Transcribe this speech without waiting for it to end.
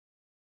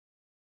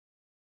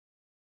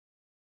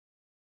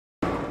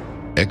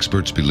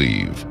Experts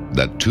believe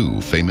that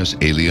two famous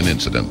alien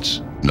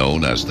incidents,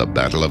 known as the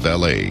Battle of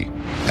LA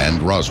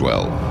and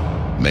Roswell,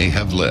 may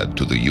have led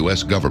to the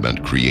U.S.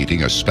 government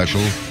creating a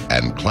special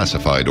and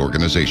classified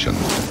organization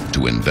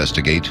to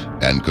investigate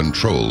and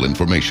control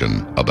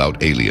information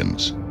about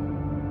aliens.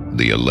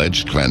 The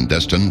alleged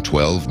clandestine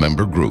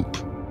 12-member group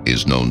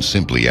is known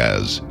simply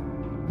as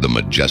the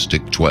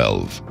Majestic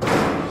 12.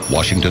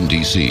 Washington,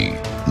 D.C.,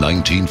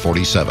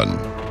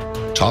 1947.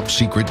 Top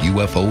secret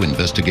UFO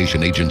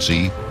investigation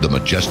agency, the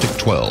Majestic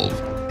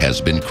 12,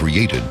 has been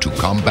created to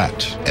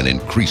combat an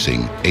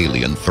increasing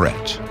alien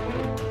threat.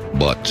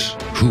 But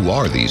who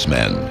are these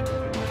men?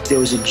 There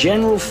was a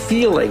general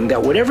feeling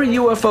that whatever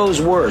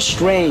UFOs were,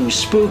 strange,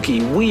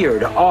 spooky,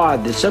 weird,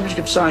 odd, the subject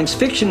of science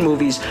fiction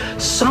movies,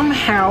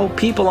 somehow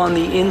people on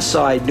the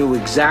inside knew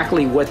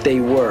exactly what they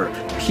were,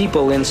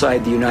 people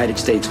inside the United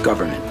States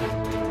government.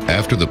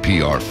 After the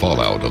PR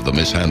fallout of the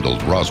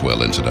mishandled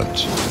Roswell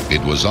incident,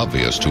 it was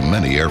obvious to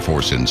many Air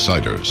Force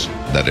insiders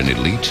that an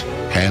elite,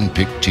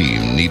 hand-picked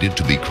team needed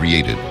to be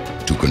created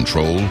to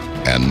control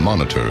and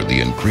monitor the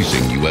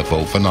increasing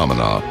UFO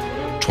phenomena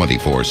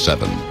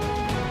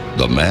 24/7.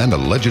 The man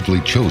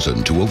allegedly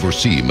chosen to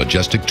oversee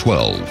Majestic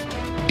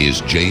 12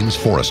 is James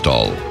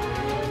Forrestal,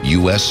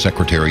 U.S.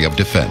 Secretary of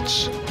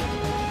Defense.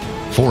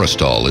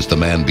 Forrestal is the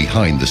man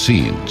behind the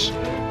scenes,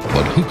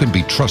 but who can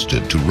be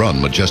trusted to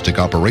run Majestic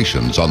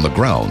operations on the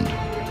ground?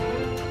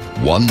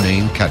 One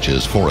name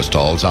catches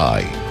Forrestal's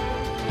eye: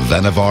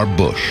 Vannevar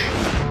Bush.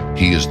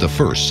 He is the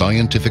first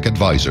scientific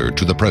advisor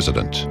to the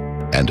president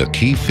and a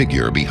key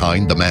figure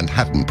behind the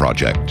Manhattan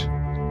Project,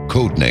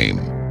 code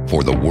name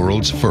for the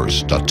world's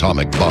first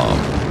atomic bomb.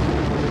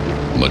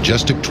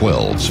 Majestic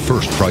 12's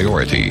first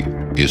priority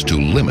is to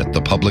limit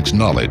the public's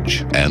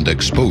knowledge and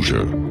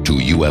exposure to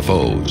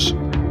UFOs.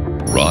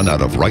 Run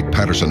out of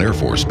Wright-Patterson Air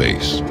Force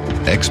Base,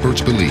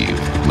 experts believe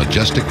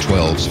Majestic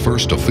 12's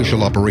first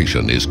official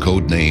operation is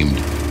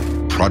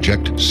codenamed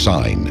Project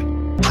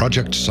Sign.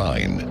 Project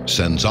Sign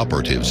sends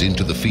operatives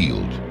into the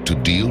field to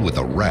deal with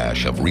a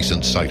rash of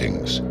recent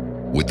sightings,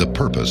 with the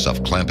purpose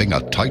of clamping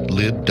a tight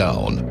lid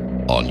down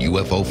on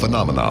UFO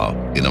phenomena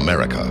in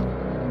America.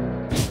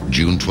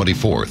 June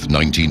 24th,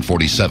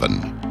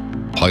 1947.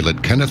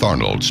 Pilot Kenneth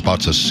Arnold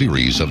spots a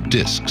series of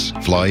discs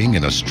flying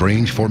in a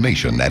strange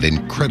formation at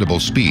incredible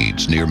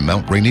speeds near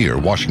Mount Rainier,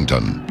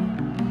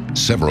 Washington.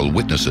 Several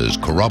witnesses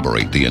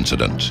corroborate the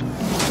incident.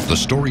 The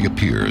story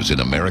appears in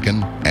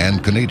American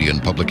and Canadian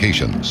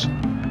publications.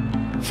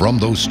 From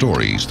those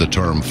stories, the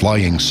term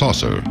flying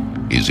saucer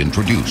is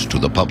introduced to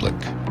the public.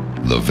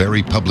 The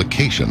very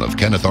publication of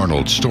Kenneth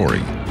Arnold's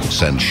story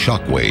sends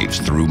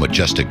shockwaves through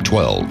Majestic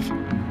 12.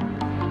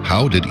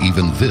 How did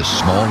even this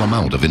small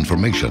amount of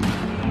information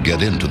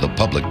get into the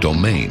public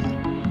domain?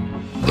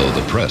 Though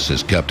the press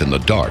is kept in the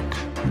dark,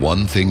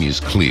 one thing is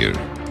clear: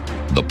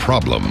 the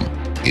problem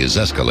is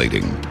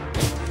escalating.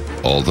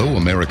 Although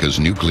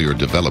America's nuclear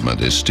development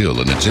is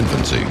still in its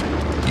infancy,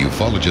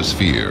 ufologists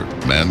fear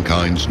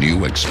mankind's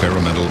new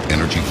experimental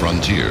energy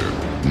frontier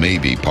may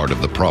be part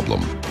of the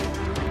problem.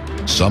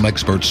 Some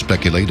experts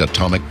speculate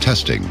atomic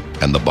testing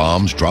and the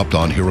bombs dropped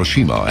on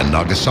Hiroshima and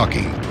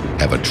Nagasaki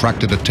have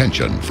attracted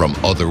attention from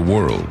other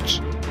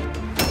worlds.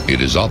 It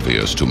is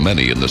obvious to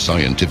many in the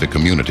scientific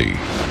community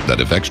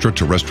that if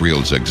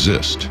extraterrestrials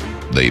exist,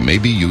 they may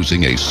be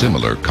using a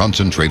similar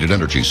concentrated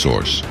energy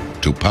source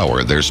to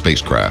power their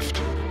spacecraft.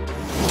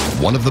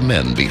 One of the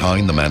men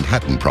behind the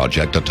Manhattan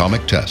Project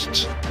atomic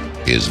tests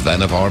is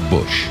Vannevar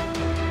Bush,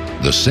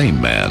 the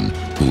same man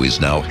who is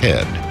now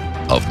head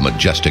of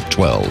Majestic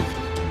 12.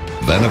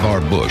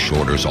 Vannevar Bush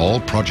orders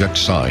all Project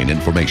Sign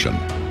information.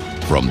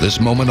 From this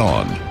moment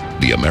on,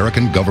 the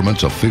American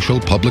government's official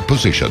public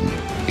position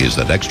is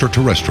that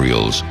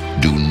extraterrestrials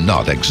do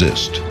not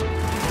exist.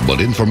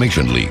 But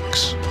information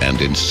leaks and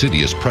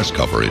insidious press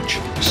coverage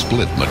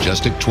split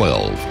Majestic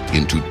 12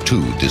 into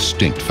two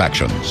distinct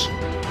factions: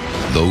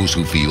 those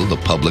who feel the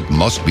public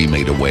must be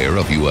made aware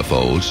of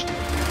UFOs,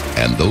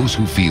 and those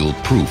who feel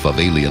proof of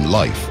alien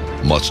life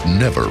must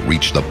never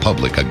reach the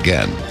public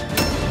again.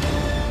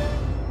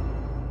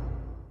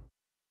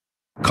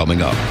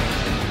 Coming up,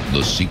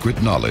 the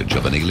secret knowledge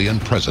of an alien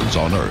presence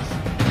on Earth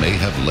may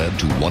have led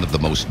to one of the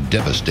most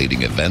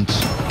devastating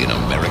events in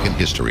American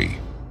history.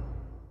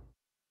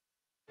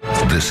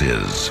 This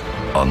is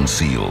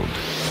Unsealed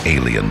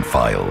Alien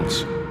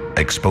Files,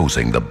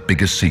 exposing the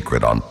biggest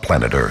secret on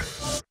planet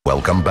Earth.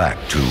 Welcome back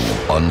to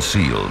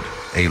Unsealed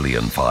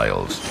Alien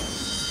Files.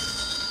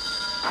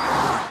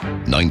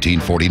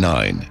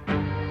 1949.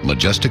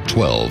 Majestic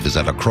 12 is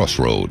at a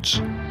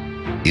crossroads.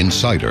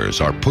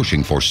 Insiders are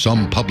pushing for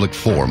some public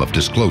form of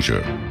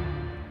disclosure,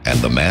 and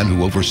the man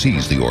who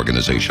oversees the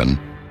organization,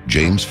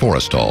 James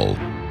Forrestal,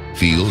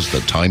 feels the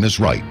time is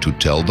right to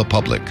tell the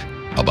public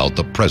about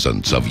the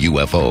presence of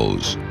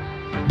UFOs.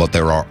 But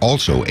there are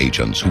also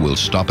agents who will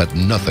stop at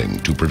nothing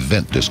to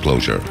prevent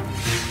disclosure.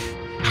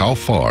 How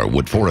far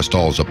would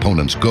Forrestal's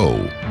opponents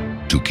go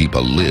to keep a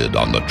lid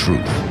on the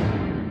truth?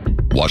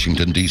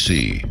 Washington,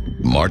 D.C.,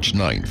 March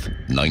 9th,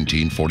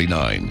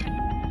 1949.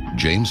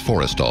 James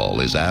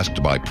Forrestal is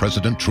asked by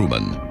President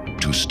Truman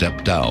to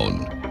step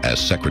down as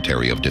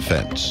Secretary of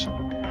Defense.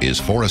 Is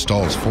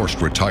Forrestal's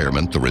forced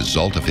retirement the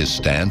result of his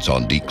stance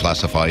on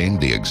declassifying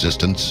the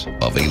existence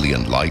of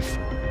alien life?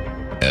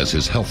 As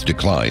his health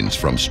declines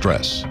from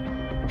stress,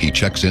 he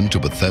checks into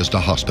Bethesda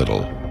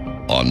Hospital.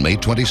 On May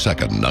 22,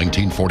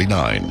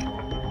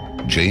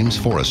 1949, James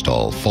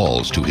Forrestal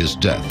falls to his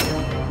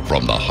death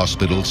from the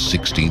hospital's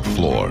 16th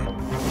floor.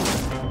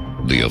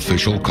 The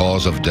official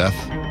cause of death?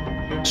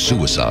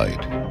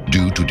 Suicide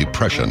due to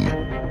depression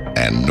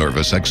and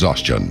nervous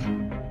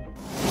exhaustion.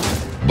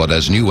 But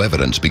as new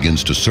evidence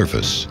begins to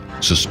surface,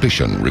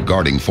 suspicion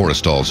regarding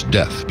Forrestal's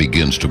death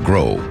begins to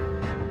grow.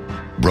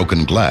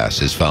 Broken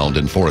glass is found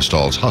in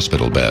Forrestal's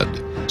hospital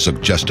bed,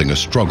 suggesting a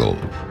struggle.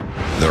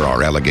 There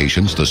are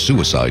allegations the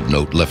suicide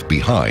note left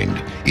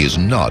behind is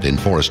not in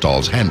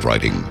Forrestal's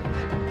handwriting.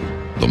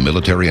 The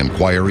military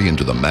inquiry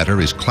into the matter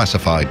is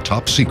classified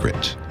top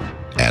secret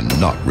and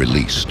not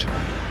released.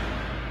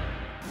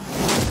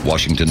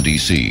 Washington,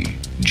 D.C.,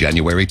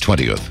 January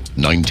 20th,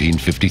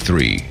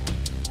 1953.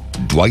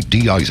 Dwight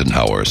D.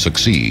 Eisenhower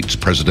succeeds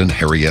President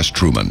Harry S.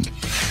 Truman.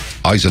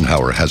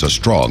 Eisenhower has a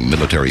strong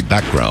military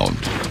background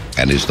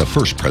and is the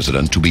first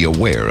president to be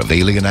aware of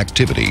alien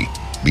activity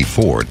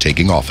before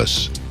taking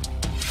office.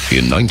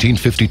 In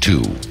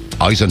 1952,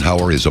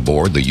 Eisenhower is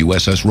aboard the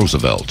USS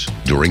Roosevelt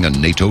during a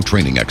NATO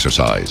training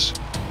exercise.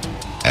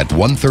 At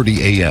 1:30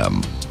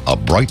 a.m., a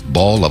bright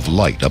ball of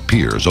light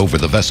appears over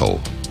the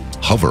vessel,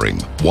 hovering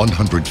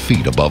 100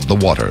 feet above the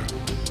water.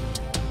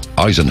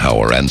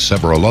 Eisenhower and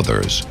several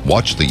others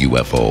watch the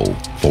UFO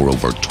for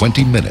over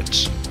 20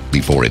 minutes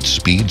before it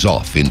speeds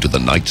off into the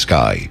night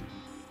sky.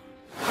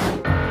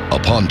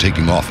 Upon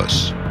taking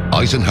office,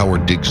 Eisenhower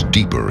digs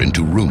deeper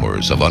into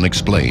rumors of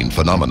unexplained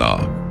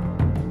phenomena.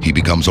 He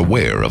becomes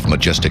aware of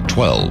Majestic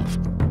 12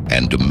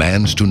 and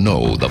demands to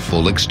know the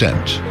full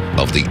extent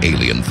of the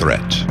alien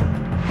threat.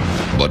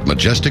 But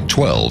Majestic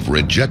 12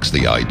 rejects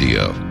the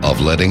idea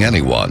of letting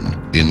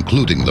anyone,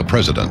 including the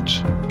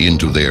president,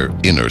 into their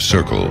inner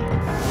circle.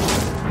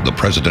 The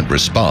president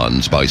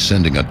responds by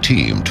sending a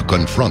team to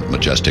confront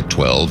Majestic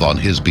 12 on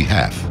his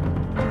behalf.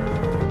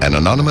 An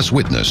anonymous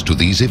witness to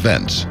these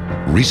events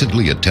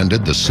recently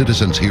attended the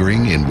citizens'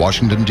 hearing in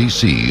Washington,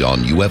 D.C.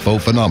 on UFO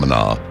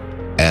phenomena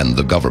and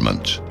the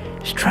government.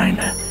 He's trying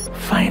to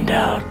find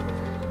out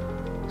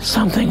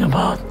something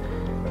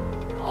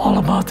all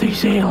about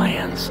these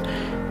aliens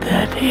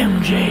that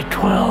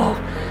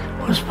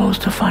MJ12 was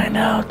supposed to find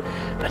out,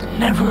 but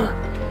never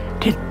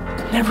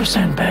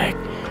sent back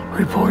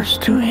reports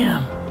to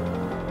him.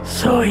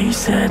 So he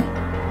said,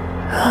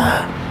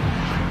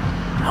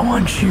 I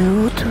want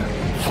you to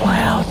fly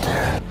out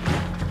there.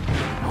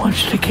 I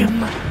want you to give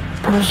him a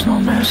personal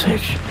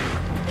message.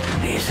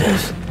 And he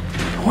says,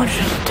 I want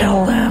you to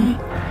tell them,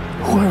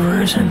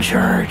 whoever is in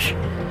charge,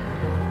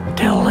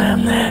 tell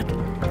them that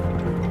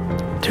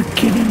to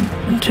get him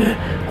into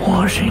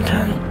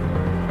Washington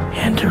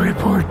and to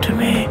report to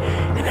me.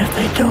 And if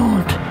they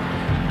don't,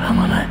 I'm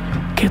gonna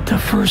get the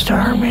First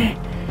Army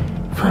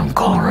from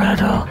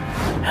Colorado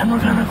and we're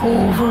gonna go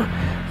over,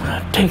 we're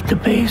gonna take the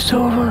base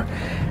over.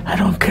 I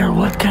don't care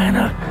what kind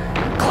of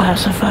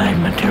classified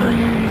material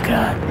you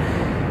got.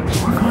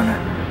 We're gonna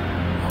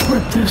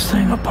rip this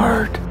thing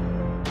apart.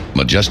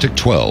 Majestic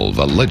 12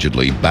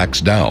 allegedly backs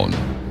down,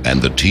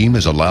 and the team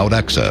is allowed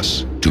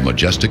access to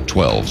Majestic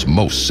 12's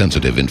most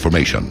sensitive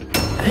information.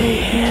 They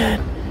had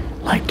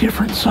like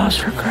different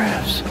saucer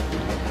crafts.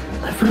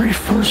 The very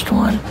first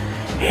one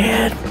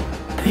had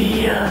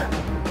the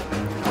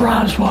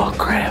Roswell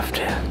craft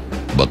in.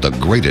 But the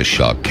greatest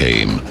shock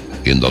came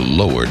in the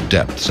lower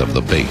depths of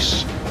the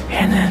base.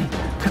 And then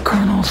the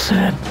colonel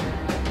said,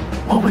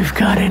 what we've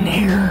got in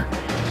here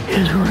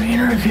is we're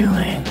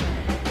interviewing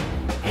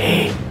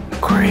a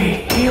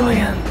gray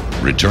alien.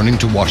 Returning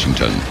to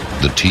Washington,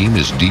 the team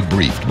is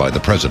debriefed by the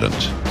president.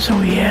 So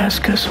he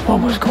asked us what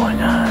was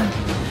going on,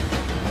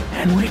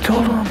 and we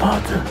told him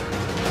about the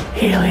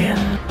alien,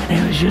 and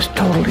he was just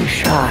totally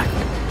shocked.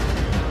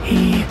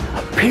 He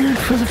appeared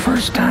for the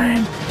first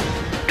time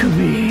to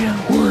be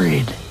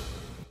worried.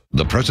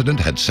 The president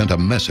had sent a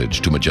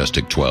message to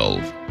Majestic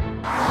 12,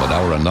 but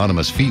our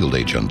anonymous field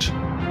agent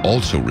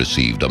also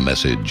received a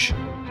message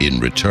in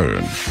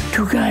return.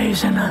 Two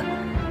guys in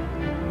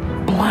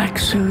black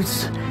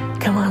suits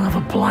come out of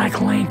a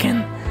black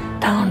Lincoln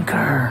town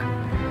car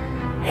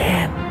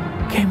and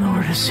came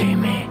over to see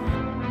me,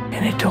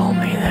 and they told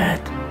me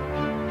that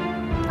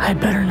I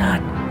better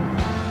not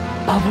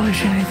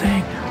publish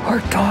anything or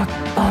talk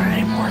about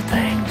any more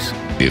things.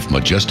 If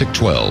Majestic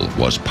 12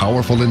 was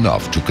powerful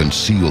enough to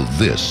conceal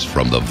this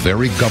from the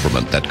very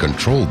government that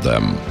controlled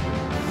them,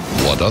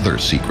 what other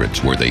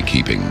secrets were they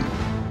keeping?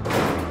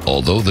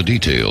 Although the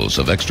details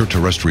of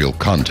extraterrestrial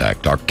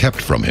contact are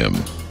kept from him,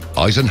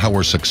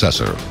 Eisenhower's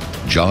successor,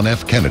 John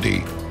F.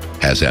 Kennedy,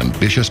 has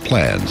ambitious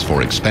plans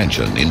for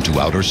expansion into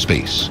outer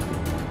space.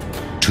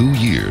 2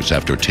 years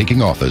after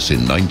taking office in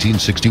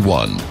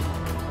 1961,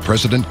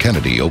 President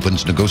Kennedy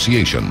opens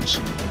negotiations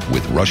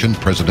with Russian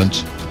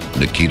President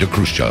Nikita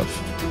Khrushchev.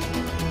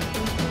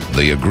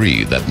 They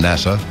agreed that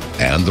NASA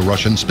and the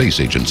Russian Space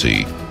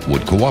Agency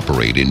would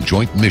cooperate in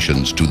joint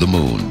missions to the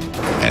moon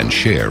and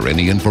share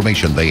any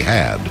information they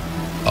had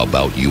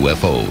about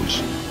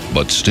UFOs.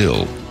 But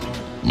still,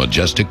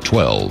 Majestic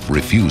 12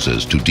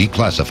 refuses to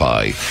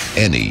declassify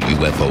any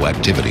UFO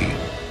activity.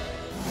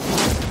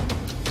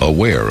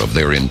 Aware of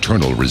their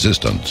internal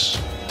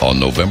resistance, on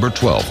November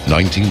 12,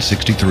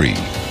 1963,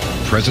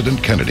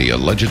 President Kennedy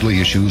allegedly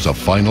issues a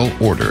final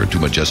order to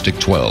Majestic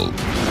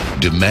 12,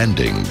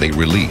 demanding they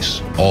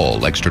release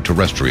all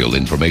extraterrestrial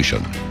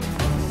information.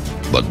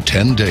 But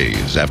 10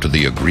 days after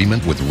the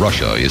agreement with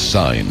Russia is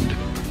signed,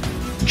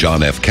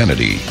 John F.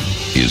 Kennedy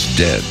is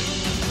dead.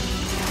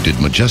 Did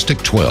Majestic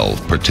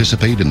 12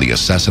 participate in the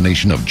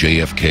assassination of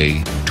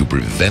JFK to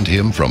prevent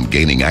him from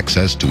gaining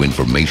access to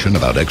information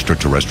about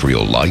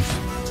extraterrestrial life?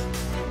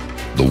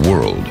 The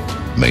world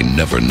may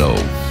never know.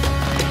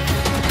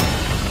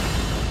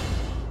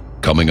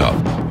 Coming up,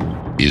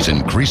 is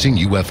increasing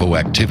UFO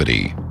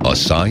activity a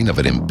sign of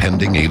an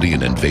impending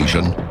alien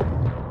invasion?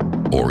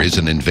 Or is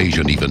an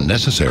invasion even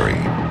necessary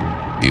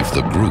if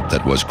the group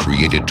that was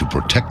created to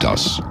protect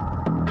us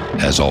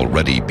has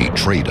already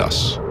betrayed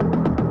us?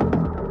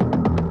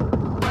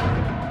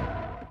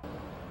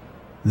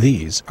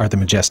 These are the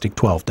Majestic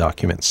 12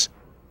 documents.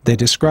 They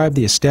describe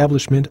the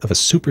establishment of a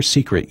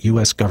super-secret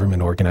U.S.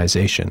 government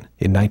organization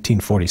in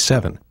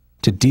 1947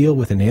 to deal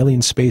with an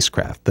alien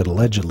spacecraft that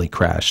allegedly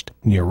crashed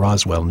near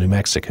Roswell, New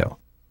Mexico.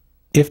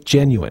 If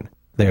genuine,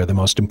 they are the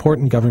most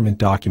important government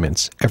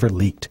documents ever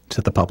leaked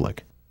to the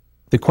public.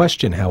 The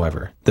question,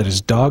 however, that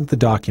has dogged the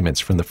documents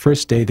from the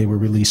first day they were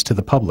released to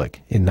the public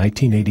in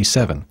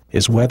 1987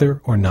 is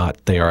whether or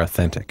not they are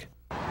authentic.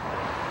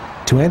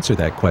 To answer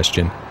that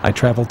question, I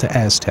traveled to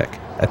Aztec,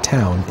 a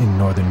town in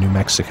northern New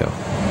Mexico.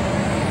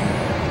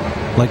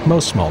 Like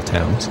most small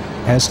towns,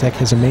 Aztec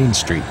has a main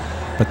street,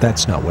 but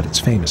that's not what it's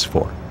famous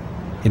for.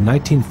 In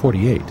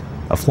 1948,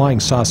 a flying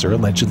saucer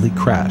allegedly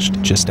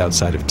crashed just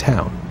outside of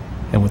town,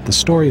 and with the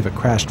story of a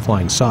crashed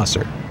flying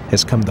saucer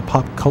has come the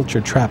pop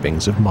culture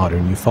trappings of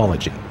modern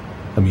ufology,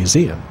 a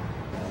museum,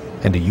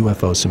 and a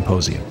UFO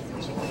symposium.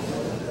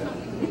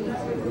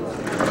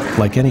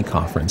 Like any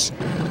conference,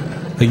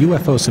 a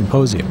UFO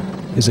symposium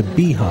is a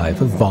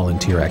beehive of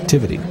volunteer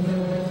activity.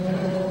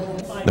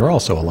 They're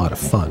also a lot of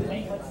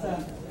fun.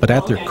 But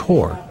at their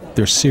core,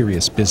 they're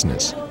serious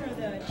business.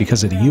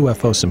 Because at a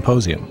UFO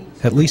symposium,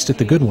 at least at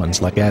the good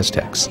ones like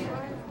Aztecs,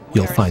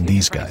 you'll find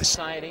these guys,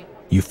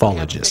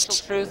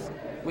 ufologists.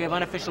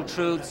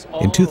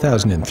 In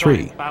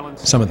 2003,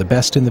 some of the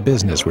best in the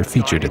business were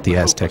featured at the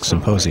Aztec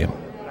Symposium.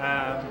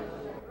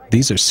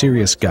 These are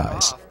serious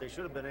guys,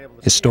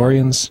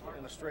 historians,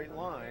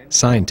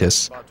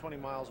 scientists,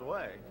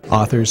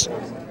 authors,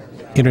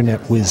 internet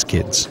whiz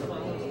kids,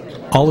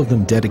 all of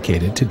them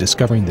dedicated to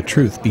discovering the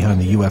truth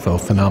behind the UFO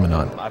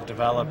phenomenon.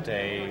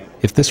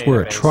 If this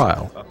were a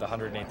trial,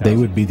 they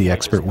would be the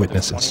expert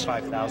witnesses.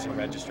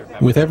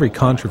 With every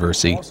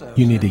controversy,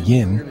 you need a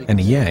yin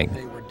and a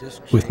yang.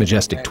 With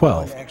Majestic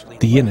 12,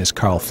 the yin is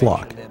Carl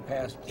Flock.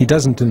 He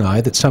doesn't deny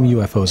that some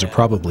UFOs are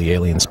probably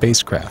alien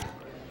spacecraft.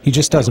 He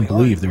just doesn't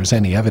believe there is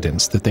any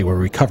evidence that they were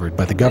recovered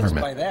by the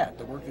government.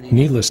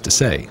 Needless to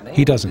say,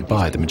 he doesn't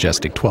buy the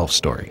Majestic 12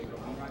 story.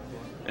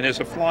 And there's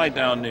a fly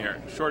down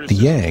there. The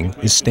yang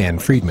is Stan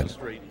Friedman,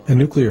 a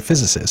nuclear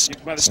physicist.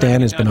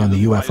 Stan has been on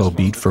the UFO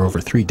beat for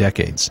over 3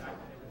 decades.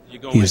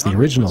 He is the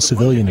original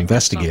civilian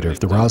investigator of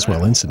the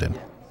Roswell incident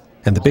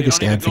and the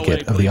biggest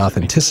advocate of the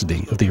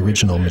authenticity of the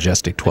original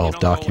Majestic 12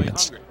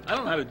 documents. I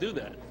don't know how to do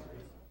that.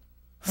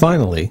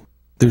 Finally,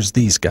 there's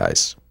these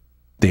guys,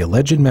 the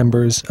alleged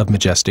members of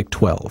Majestic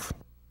 12.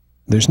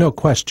 There's no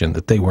question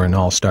that they were an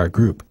all-star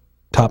group,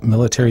 top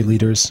military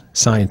leaders,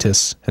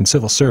 scientists, and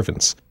civil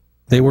servants.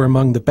 They were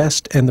among the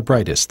best and the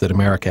brightest that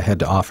America had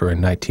to offer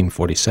in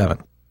 1947.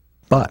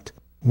 But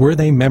were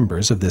they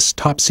members of this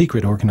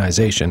top-secret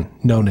organization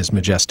known as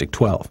Majestic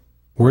 12?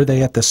 Were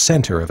they at the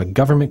center of a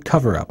government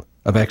cover-up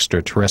of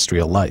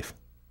extraterrestrial life?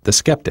 The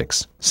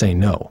skeptics say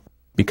no,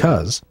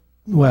 because,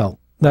 well,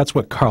 that's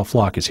what Carl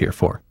Flock is here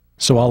for,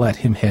 so I'll let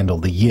him handle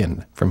the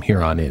yin from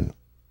here on in.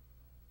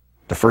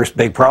 The first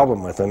big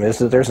problem with them is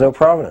that there's no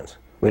provenance.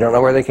 We don't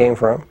know where they came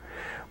from.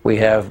 We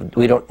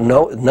don't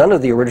know, none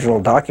of the original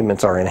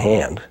documents are in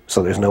hand,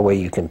 so there's no way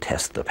you can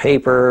test the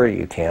paper,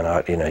 you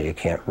cannot, you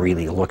can't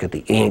really look at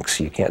the inks,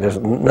 there's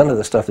none of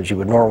the stuff that you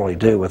would normally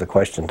do with a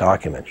questioned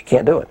document. You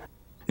can't do it.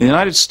 In the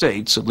United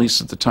States, at least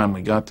at the time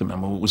we got the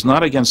memo, it was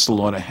not against the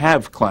law to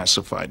have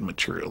classified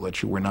material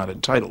that you were not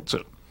entitled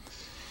to.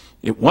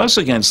 It was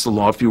against the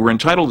law if you were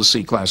entitled to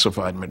see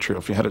classified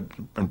material, if you had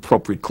an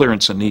appropriate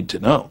clearance and need to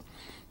know,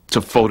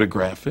 to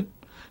photograph it.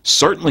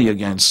 Certainly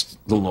against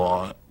the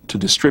law to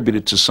distribute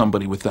it to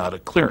somebody without a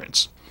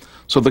clearance.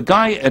 So the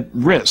guy at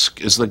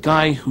risk is the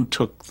guy who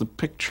took the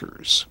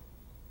pictures,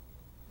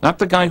 not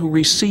the guy who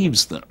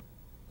receives them.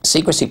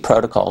 Secrecy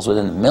protocols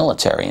within the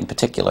military in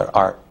particular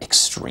are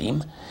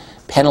extreme.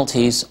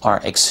 Penalties are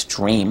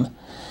extreme.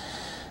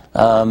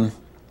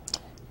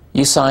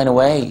 You sign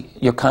away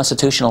your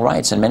constitutional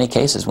rights in many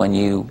cases when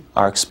you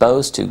are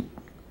exposed to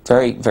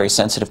very, very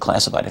sensitive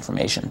classified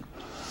information.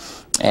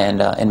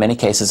 And in many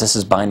cases, this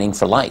is binding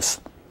for life.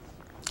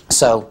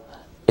 So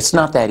it's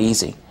not that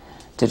easy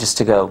to just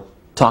to go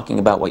talking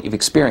about what you've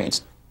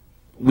experienced.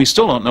 We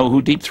still don't know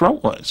who Deep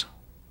Throat was.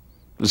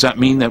 Does that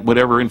mean that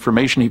whatever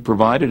information he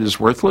provided is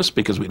worthless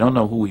because we don't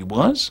know who he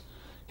was?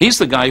 He's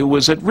the guy who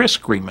was at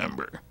risk,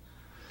 remember.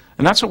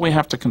 And that's what we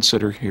have to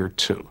consider here,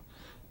 too.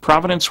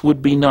 Providence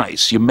would be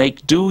nice. You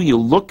make do, you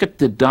look at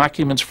the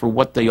documents for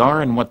what they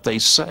are and what they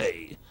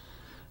say,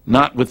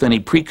 not with any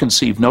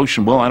preconceived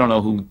notion, well, I don't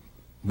know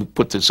who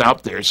put this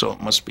out there, so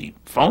it must be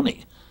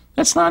phony.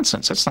 That's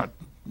nonsense. That's not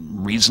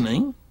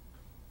reasoning.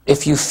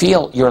 If you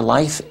feel your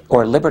life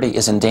or liberty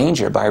is in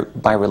danger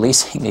by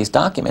releasing these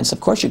documents,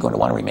 of course you're going to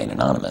want to remain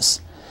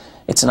anonymous.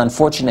 It's an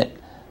unfortunate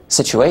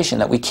situation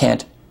that we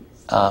can't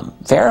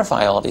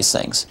verify all of these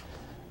things.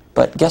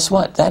 But guess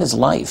what? That is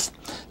life.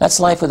 That's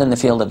life within the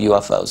field of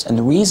UFOs. And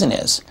the reason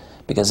is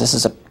because this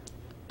is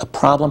a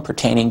problem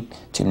pertaining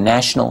to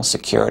national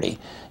security.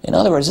 In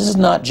other words, this is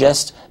not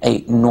just a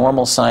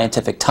normal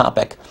scientific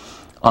topic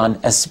on,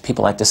 as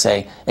people like to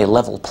say, a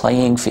level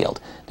playing field.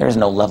 There is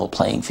no level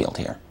playing field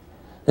here.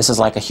 This is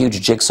like a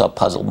huge jigsaw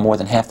puzzle. More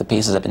than half the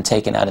pieces have been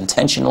taken out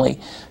intentionally,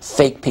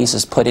 fake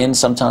pieces put in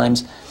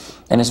sometimes,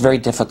 and it's very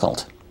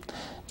difficult.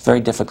 Very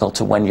difficult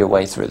to wend your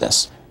way through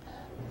this.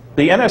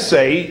 The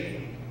NSA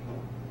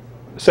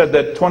said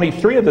that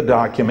 23 of the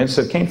documents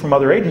that came from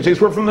other agencies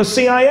were from the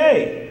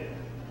CIA,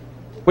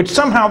 which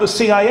somehow the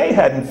CIA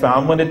hadn't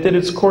found when it did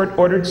its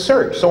court-ordered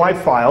search. So I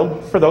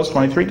filed for those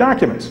 23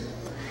 documents.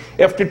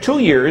 After 2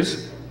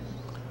 years,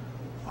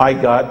 I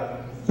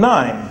got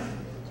 9.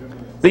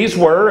 These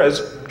were,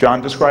 as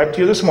John described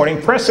to you this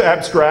morning, press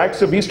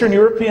abstracts of Eastern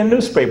European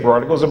newspaper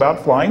articles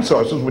about flying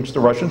saucers which the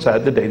Russians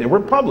had the day they were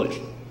published.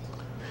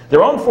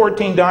 Their own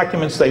 14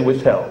 documents they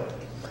withheld.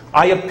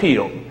 I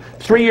appealed.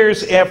 3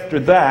 years after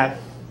that,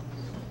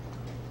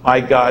 I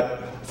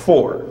got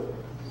 4.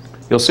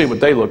 You'll see what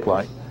they look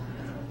like.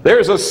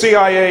 There's a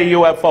CIA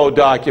UFO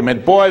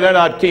document. Boy, they're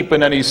not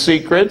keeping any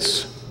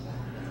secrets.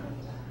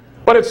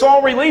 But it's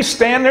all released,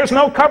 Stan. There's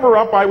no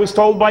cover-up, I was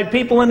told by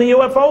people in the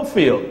UFO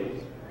field.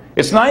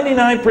 It's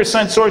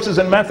 99% sources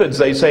and methods,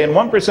 they say, and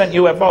 1%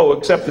 UFO,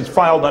 except it's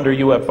filed under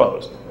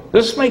UFOs.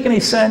 Does this make any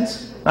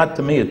sense? Not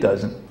to me, it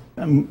doesn't.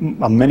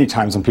 Many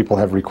times when people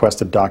have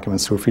requested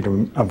documents through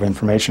Freedom of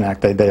Information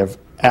Act, they have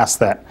asked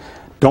that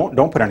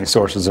don't put any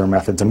sources or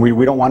methods, and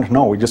we don't want to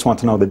know. We just want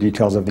to know the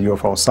details of the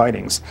UFO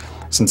sightings,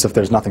 since if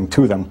there's nothing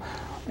to them,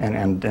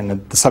 and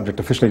the subject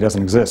officially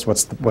doesn't exist,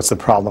 what's the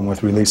problem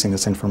with releasing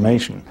this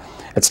information?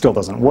 It still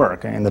doesn't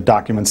work, and the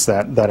documents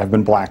that have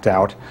been blacked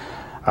out,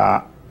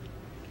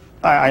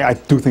 I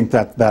do think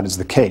that is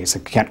the case.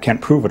 It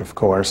can't prove it, of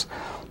course,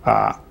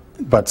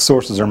 but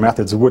sources or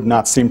methods would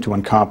not seem to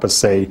encompass,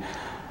 say,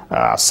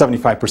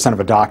 75% of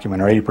a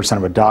document or 80%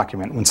 of a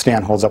document. When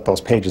Stan holds up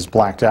those pages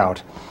blacked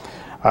out,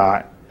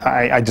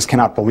 I just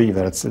cannot believe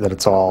that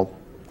it's all,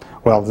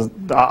 well,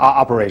 the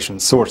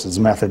operations, sources,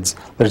 methods.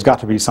 There's got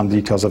to be some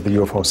details of the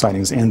UFO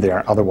sightings in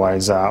there.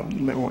 Otherwise,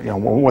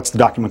 what's the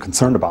document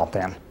concerned about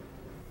then?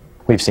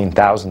 We've seen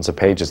thousands of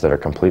pages that are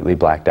completely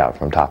blacked out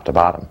from top to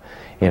bottom.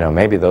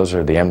 Maybe those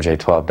are the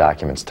MJ12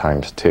 documents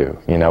times 2.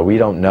 We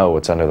don't know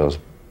what's under those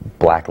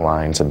black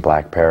lines and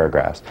black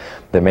paragraphs.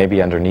 That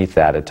maybe underneath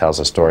that it tells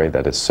a story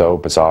that is so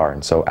bizarre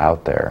and so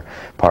out there,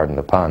 pardon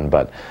the pun,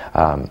 but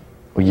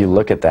when you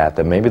look at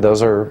that maybe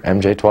those are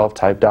MJ12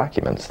 type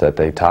documents, that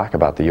they talk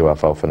about the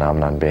UFO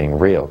phenomenon being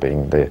real,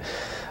 being the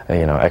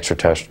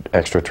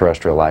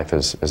extraterrestrial life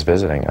is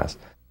visiting us.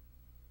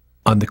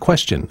 On the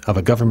question of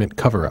a government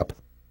cover-up,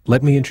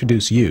 let me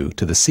introduce you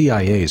to the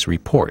CIA's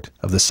report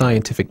of the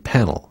Scientific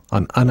Panel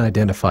on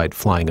Unidentified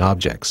Flying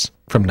Objects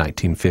from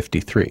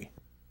 1953.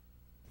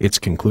 Its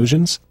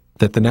conclusions?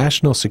 That the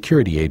national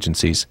security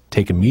agencies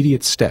take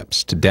immediate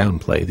steps to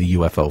downplay the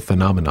UFO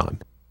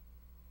phenomenon.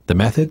 The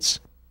methods?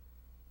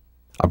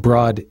 A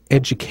broad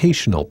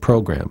educational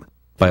program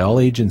by all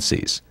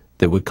agencies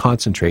that would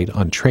concentrate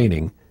on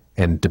training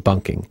and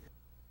debunking.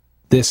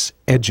 This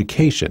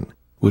education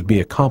would be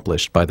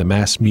accomplished by the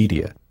mass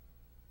media.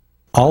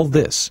 All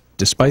this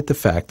despite the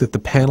fact that the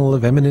panel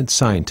of eminent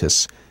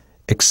scientists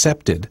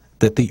accepted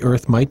that the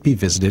Earth might be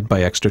visited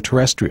by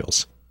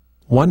extraterrestrials.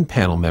 One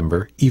panel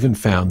member even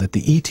found that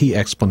the ET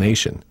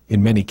explanation,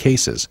 in many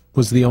cases,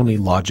 was the only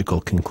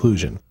logical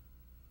conclusion.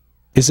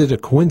 Is it a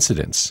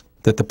coincidence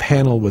that the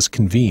panel was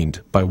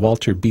convened by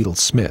Walter Beadle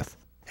Smith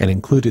and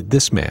included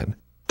this man,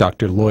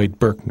 Dr. Lloyd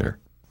Berkner,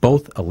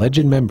 both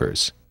alleged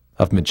members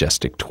of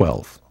Majestic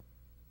 12?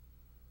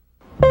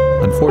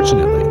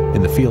 Unfortunately,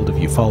 in the field of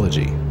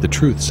ufology, the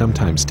truth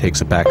sometimes takes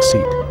a back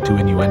seat to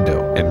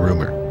innuendo and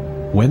rumor.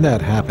 When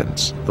that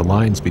happens, the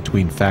lines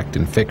between fact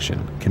and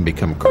fiction can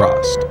become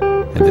crossed,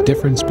 and the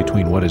difference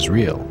between what is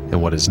real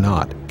and what is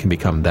not can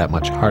become that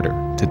much harder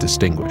to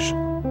distinguish.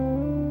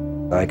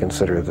 I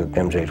consider that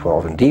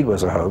MJ12 indeed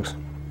was a hoax,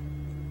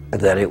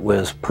 that it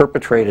was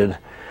perpetrated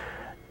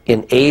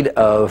in aid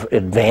of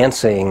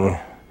advancing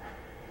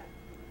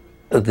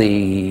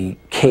the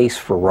case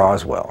for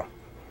Roswell.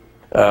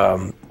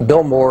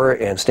 Bill Moore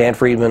and Stan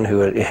Friedman, who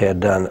had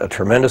done a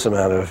tremendous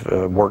amount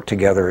of work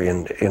together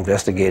in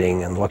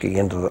investigating and looking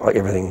into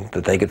everything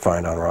that they could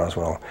find on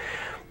Roswell.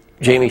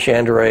 Jamie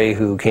Chandray,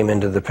 who came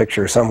into the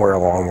picture somewhere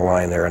along the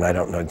line there, and I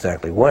don't know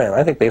exactly when.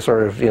 I think they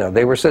sort of,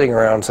 they were sitting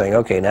around saying,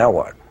 okay, now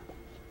what?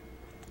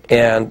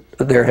 And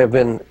there have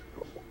been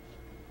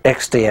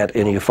extant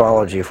in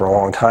ufology for a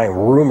long time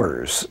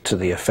rumors to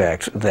the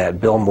effect that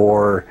Bill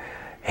Moore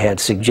had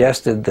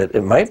suggested that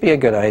it might be a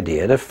good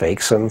idea to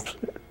fake some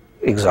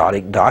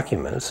exotic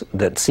documents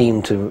that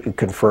seemed to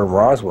confirm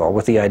Roswell,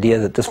 with the idea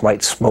that this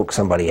might smoke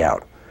somebody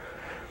out.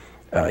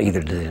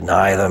 Either to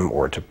deny them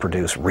or to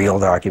produce real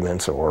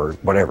documents or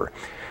whatever.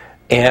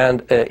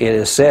 And it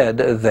is said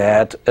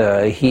that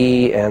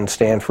he and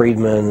Stan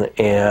Friedman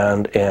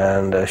and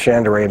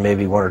Chandray and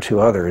maybe one or two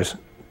others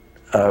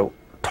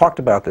talked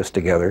about this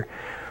together,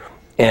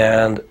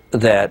 and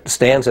that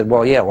Stan said,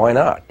 well, yeah, why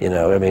not? I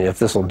mean, if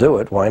this will do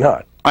it, why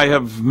not? I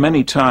have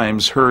many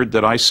times heard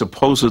that I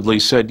supposedly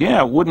said,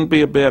 yeah, it wouldn't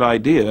be a bad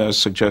idea, as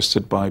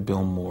suggested by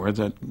Bill Moore,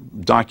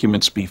 that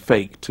documents be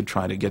faked to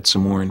try to get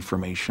some more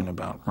information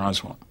about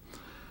Roswell.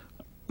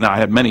 Now, I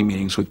had many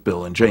meetings with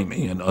Bill and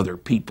Jamie and other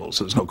people,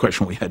 so there's no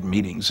question we had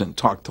meetings and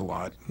talked a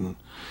lot and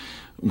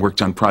worked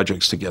on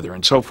projects together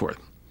and so forth.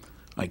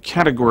 I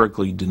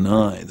categorically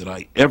deny that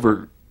I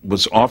ever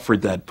was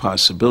offered that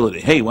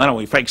possibility. Hey, why don't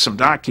we fake some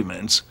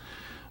documents?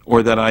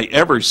 Or that I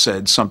ever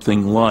said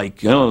something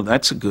like, oh,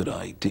 that's a good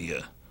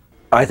idea.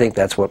 I think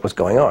that's what was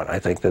going on. I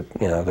think that,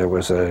 there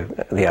was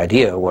the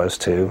idea was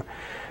to,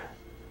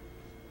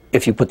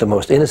 if you put the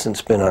most innocent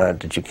spin on it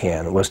that you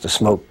can, was to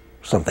smoke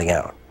something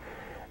out.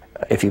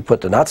 If you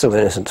put the not so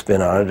innocent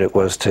spin on it, it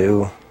was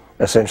to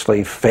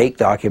essentially fake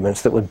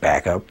documents that would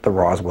back up the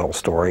Roswell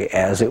story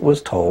as it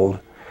was told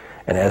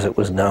and as it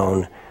was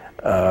known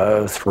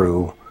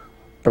through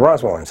the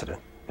Roswell incident.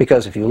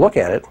 Because if you look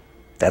at it,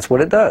 that's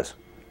what it does.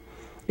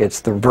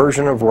 It's the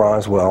version of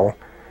Roswell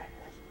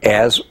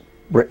as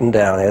written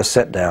down, as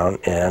set down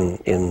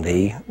in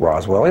the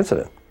Roswell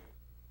incident.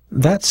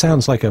 That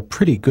sounds like a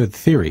pretty good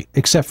theory,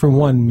 except for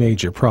one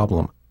major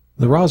problem.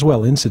 The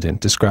Roswell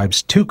incident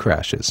describes two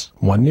crashes,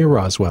 one near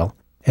Roswell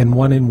and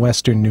one in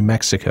western New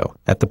Mexico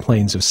at the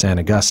plains of San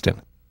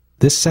Agustin.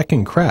 This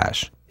second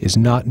crash is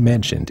not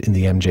mentioned in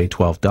the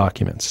MJ12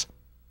 documents.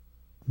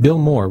 Bill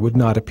Moore would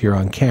not appear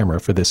on camera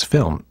for this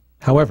film.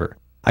 However,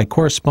 I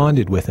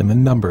corresponded with him a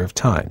number of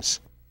times.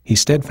 He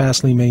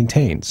steadfastly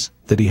maintains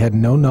that he had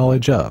no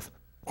knowledge of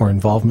or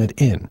involvement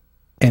in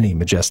any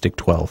Majestic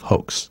 12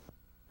 hoax.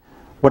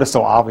 What is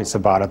so obvious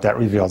about it that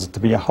reveals it to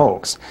be a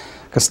hoax?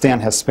 Because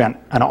Stan has spent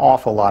an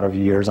awful lot of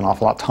years, an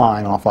awful lot of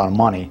time, an awful lot of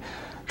money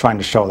trying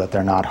to show that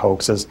they're not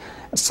hoaxes,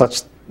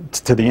 such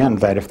to the end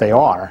that if they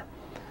are,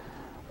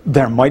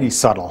 they're mighty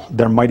subtle,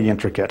 they're mighty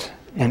intricate,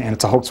 and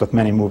it's a hoax with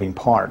many moving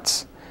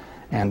parts.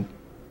 And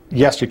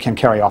yes, you can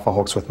carry off a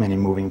hoax with many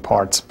moving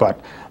parts, but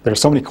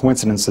there's so many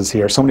coincidences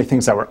here, so many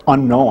things that were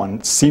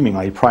unknown,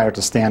 seemingly, prior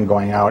to Stan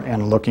going out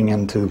and looking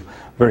into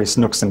various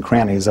nooks and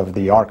crannies of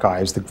the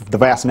archives, the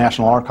vast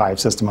National Archive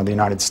system of the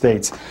United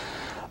States,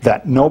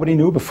 that nobody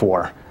knew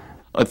before.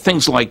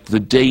 Things like the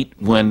date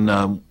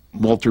when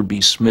Walter B.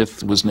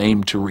 Smith was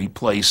named to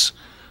replace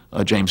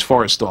James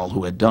Forrestal,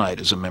 who had died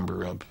as a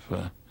member of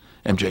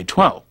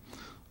MJ12,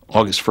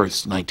 August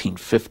 1st,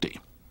 1950.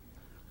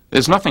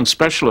 There's nothing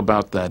special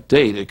about that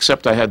date,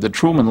 except I had the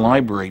Truman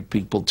Library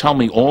people tell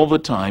me all the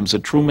times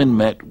that Truman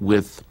met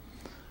with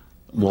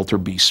Walter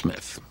B.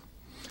 Smith.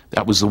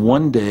 That was the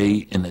one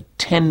day in a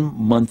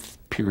 10-month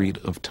period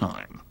of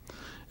time.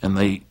 And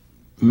they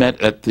met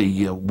at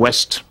the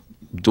west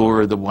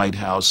door of the White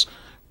House,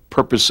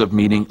 purpose of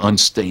meeting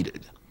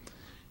unstated.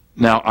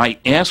 Now, I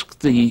asked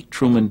the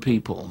Truman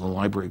people, the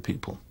library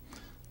people,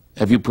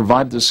 have you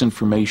provided this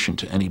information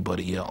to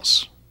anybody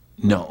else?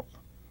 No.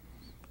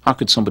 How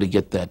could somebody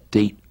get that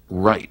date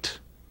right?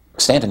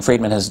 Stanton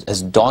Friedman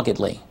has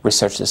doggedly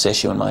researched this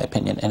issue, in my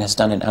opinion, and has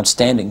done an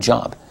outstanding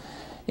job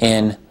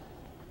in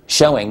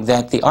showing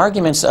that the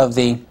arguments of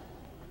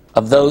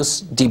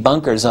those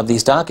debunkers of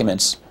these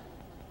documents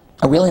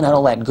are really not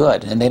all that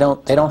good, and they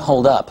don't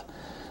hold up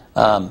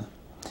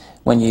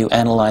when you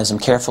analyze them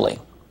carefully.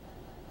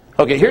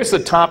 Okay, here's the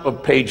top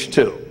of page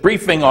 2.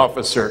 Briefing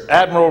Officer,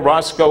 Admiral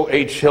Roscoe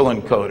H.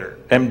 Hillencoder,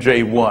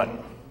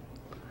 MJ1.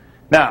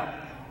 Now,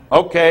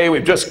 okay,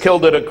 we've just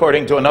killed it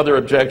according to another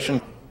objection.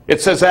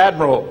 It says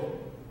Admiral.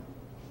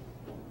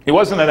 He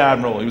wasn't an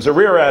admiral, he was a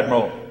rear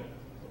admiral.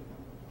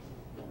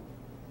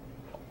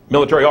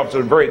 Military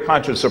officer, very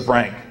conscious of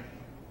rank.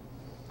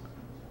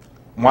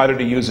 Why did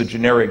he use a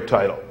generic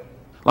title?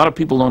 A lot of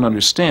people don't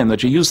understand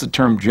that you use the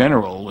term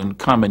general in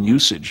common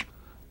usage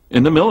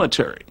in the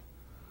military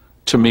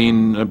to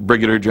mean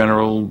brigadier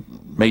general,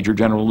 major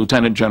general,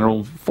 lieutenant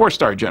general,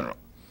 4-star general.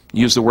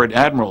 You use the word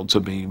admiral to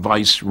be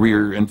vice,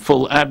 rear, and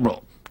full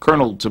admiral.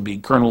 Colonel to be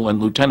colonel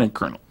and lieutenant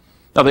colonel.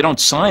 Now, they don't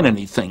sign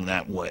anything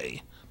that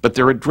way, but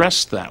they're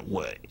addressed that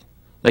way.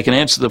 They can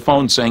answer the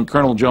phone saying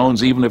Colonel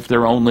Jones even if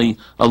they're only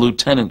a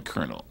lieutenant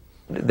colonel.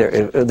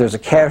 there's a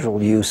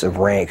casual use of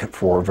rank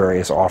for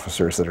various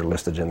officers that are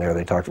listed in there.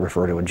 They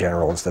refer to a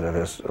general instead of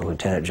a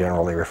lieutenant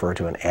general. They refer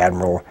to an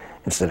admiral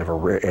instead of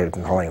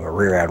calling him a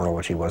rear admiral,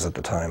 which he was at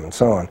the time, and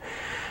so on.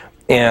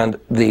 And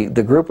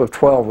the group of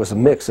 12 was a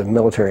mix of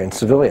military and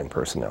civilian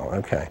personnel.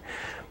 Okay,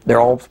 they're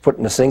all put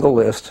in a single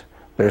list.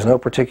 There's no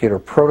particular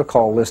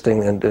protocol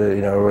listing, and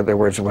you know, in other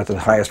words, with the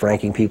highest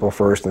ranking people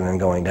first and then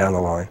going down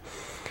the line.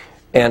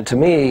 And to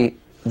me,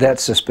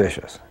 that's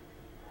suspicious.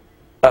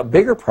 A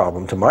bigger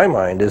problem, to my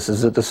mind, is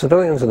that the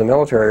civilians and the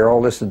military are all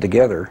listed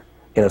together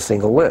in a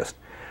single list.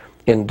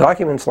 In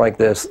documents like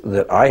this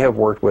that I have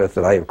worked with,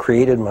 that I have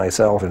created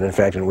myself, and in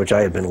fact in which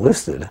I have been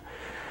listed,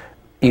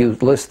 you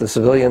list the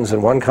civilians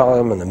in one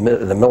column and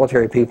the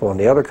military people in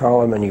the other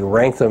column, and you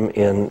rank them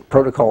in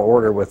protocol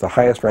order with the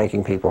highest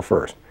ranking people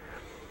first.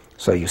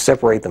 So you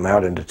separate them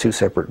out into two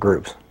separate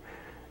groups.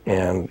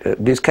 And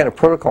these kind of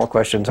protocol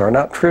questions are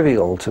not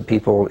trivial to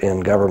people in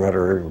government,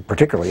 or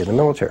particularly in the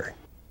military.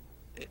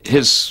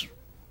 His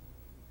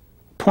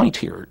point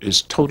here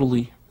is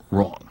totally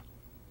wrong.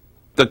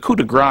 The coup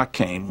de grace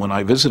came when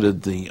I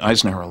visited the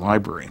Eisenhower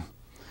Library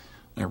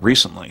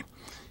recently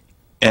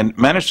and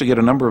managed to get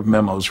a number of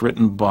memos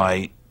written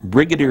by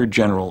Brigadier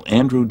General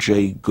Andrew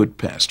J.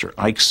 Goodpaster,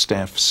 Ike's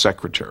staff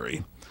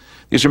secretary.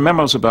 These are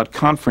memos about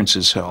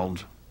conferences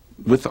held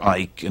with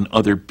Ike and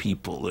other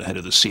people, the head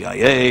of the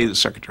CIA, the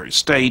Secretary of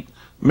State,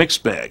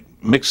 mixed bag,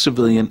 mixed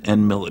civilian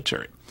and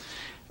military.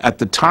 At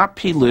the top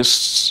he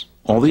lists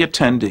all the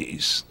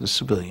attendees, the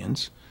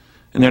civilians,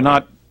 and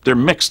they're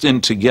mixed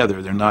in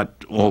together. They're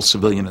not all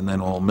civilian and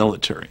then all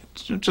military.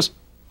 It's just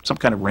some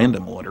kind of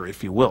random order,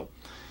 if you will,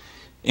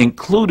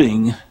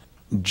 including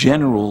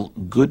General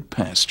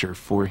Goodpaster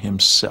for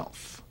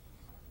himself.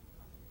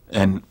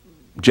 And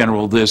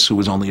General this, who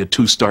was only a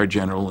 2-star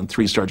general and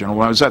 3-star general.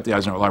 When I was at the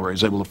Eisenhower Library, I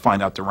was able to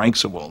find out the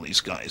ranks of all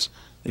these guys.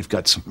 They've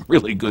got some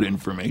really good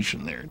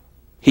information there.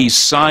 He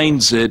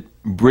signs it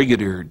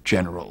Brigadier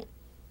General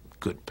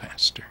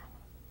Goodpaster.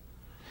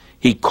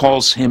 He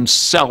calls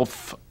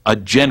himself a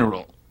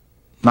general,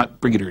 not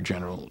brigadier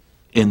general,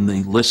 in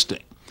the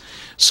listing.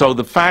 So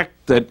the fact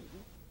that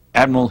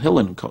Admiral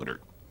Hillenkoetter,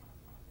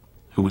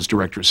 who was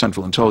director of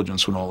Central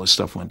Intelligence when all this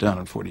stuff went down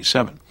in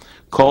 '47,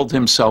 called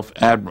himself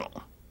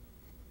admiral,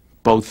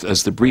 both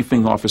as the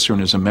briefing officer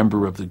and as a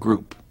member of the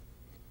group,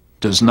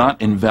 does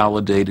not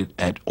invalidate it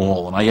at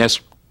all. And I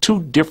asked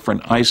 2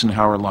 different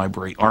Eisenhower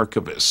Library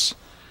archivists,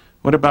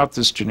 what about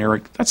this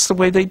generic? That's the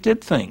way they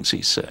did things,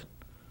 he said.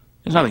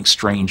 There's nothing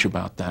strange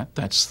about that.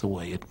 That's the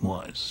way it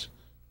was.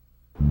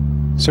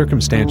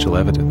 Circumstantial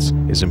evidence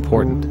is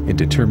important in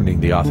determining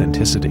the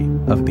authenticity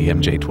of the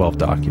MJ12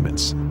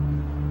 documents.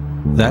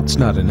 That's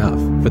not enough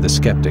for the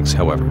skeptics,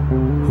 however,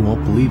 who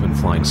won't believe in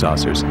flying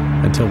saucers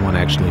until one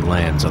actually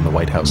lands on the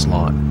White House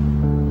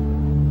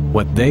lawn.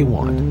 What they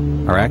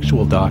want are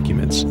actual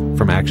documents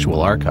from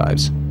actual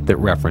archives that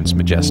reference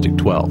Majestic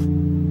 12.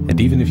 And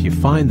even if you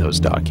find those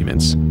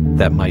documents,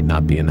 that might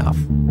not be enough.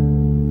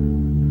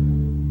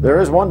 There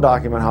is one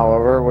document,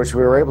 however, which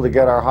we were able to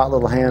get our hot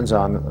little hands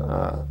on,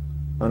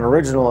 an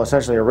original,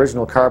 essentially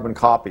original carbon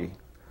copy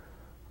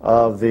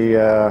of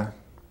the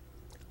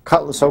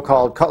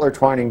so-called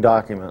Cutler-Twining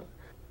document.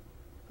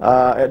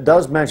 It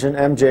does mention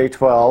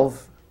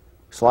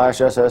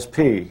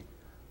MJ12/SSP,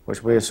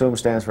 which we assume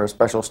stands for a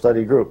Special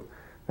Study Group.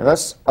 And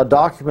that's a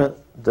document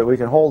that we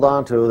can hold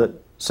on to that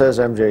says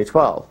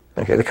MJ12.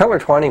 Okay, the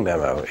Cutler-Twining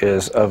memo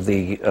is of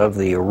the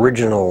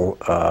original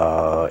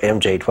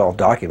MJ12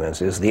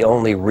 documents, is the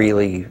only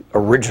really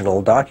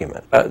original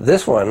document.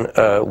 This one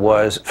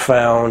was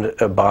found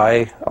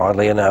by,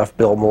 oddly enough,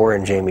 Bill Moore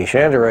and Jamie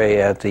Chandray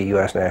at the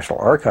U.S. National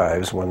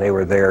Archives when they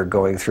were there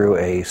going through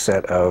a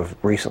set of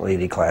recently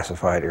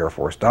declassified Air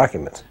Force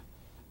documents.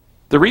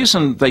 The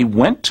reason they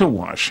went to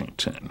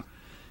Washington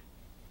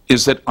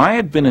is that I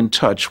had been in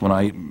touch when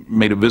I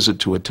made a visit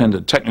to attend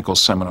a technical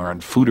seminar on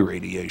food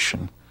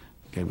irradiation.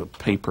 Gave a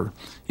paper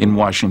in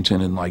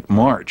Washington in like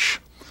March.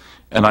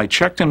 And I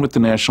checked in with the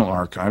National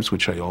Archives,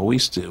 which I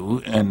always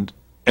do, and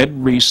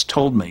Ed Reese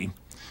told me,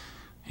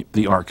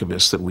 the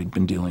archivist that we'd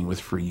been dealing with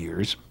for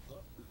years,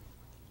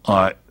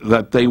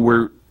 that they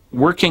were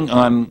working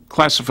on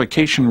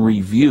classification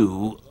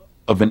review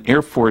of an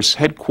Air Force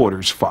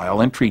headquarters file,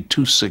 entry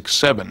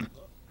 267,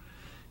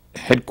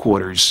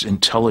 headquarters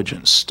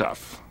intelligence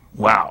stuff.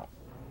 Wow.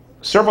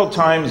 Several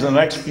times in the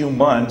next few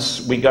months,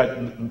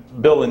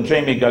 Bill and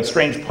Jamie got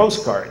strange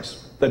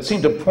postcards that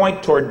seemed to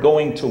point toward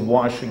going to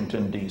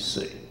Washington,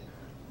 D.C.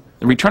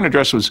 The return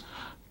address was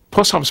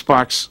Post Office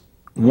Box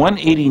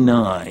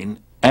 189,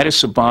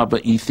 Addis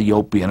Ababa,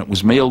 Ethiopia, and it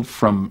was mailed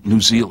from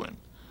New Zealand,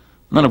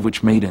 none of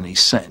which made any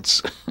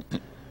sense.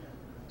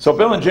 So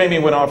Bill and Jamie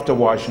went off to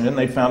Washington.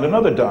 They found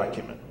another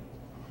document,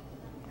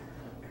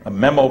 a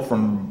memo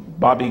from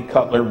Bobby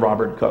Cutler,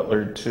 Robert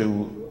Cutler,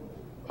 to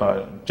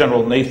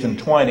General Nathan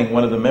Twining,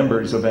 one of the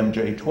members of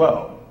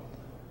MJ12.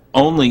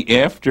 Only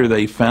after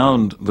they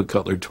found the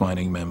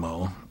Cutler-Twining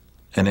memo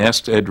and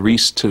asked Ed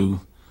Reese to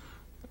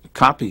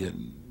copy it,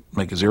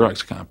 make a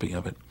Xerox copy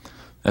of it,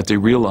 that they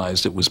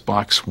realized it was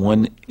box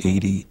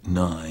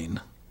 189.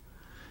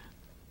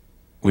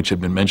 which had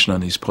been mentioned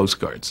on these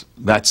postcards,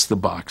 that's the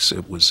box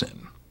it was in.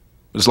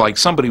 It was like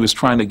somebody was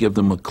trying to give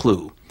them a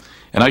clue.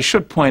 And I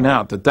should point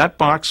out that that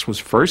box was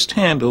first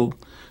handled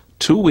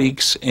 2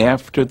 weeks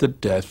after the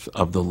death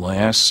of the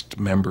last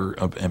member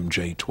of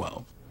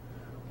MJ12.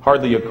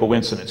 Hardly a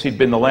coincidence. He'd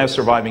been the last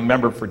surviving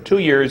member for 2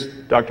 years,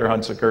 Dr.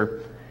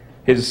 Hunsaker.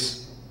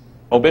 His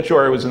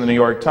obituary was in the New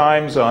York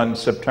Times on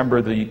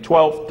September the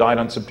 12th, died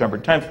on September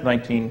 10th,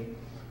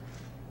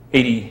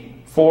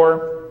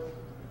 1984.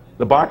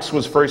 The box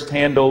was first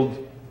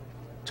handled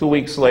 2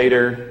 weeks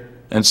later.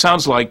 And it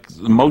sounds like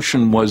the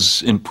motion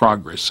was in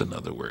progress, in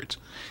other words.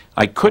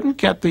 I couldn't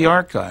get the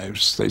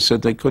archives. They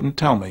said they couldn't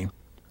tell me.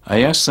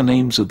 I asked the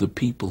names of the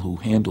people who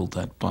handled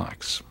that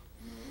box.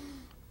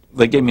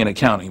 They gave me an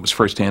accounting. It was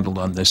first handled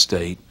on this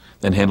date,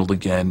 then handled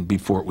again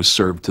before it was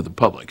served to the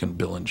public, and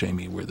Bill and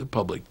Jamie were the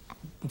public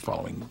the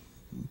following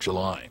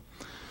July.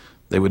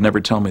 They would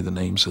never tell me the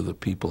names of the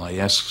people. I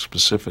asked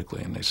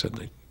specifically, and they said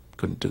they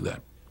couldn't do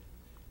that.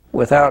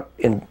 Without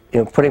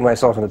putting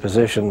myself in the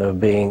position of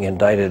being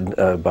indicted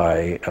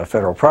by a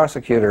federal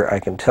prosecutor, I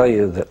can tell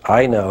you that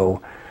I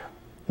know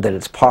that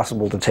it's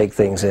possible to take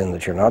things in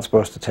that you're not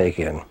supposed to take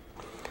in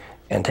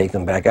and take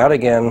them back out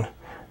again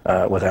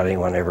without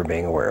anyone ever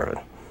being aware of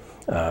it.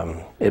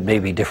 It may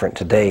be different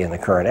today in the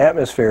current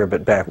atmosphere,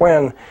 but back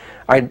when,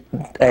 I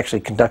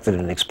actually conducted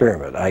an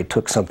experiment. I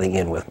took something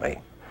in with me,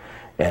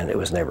 and it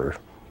was never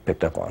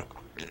picked up on.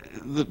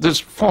 There's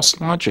false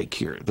logic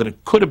here. That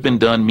it could have been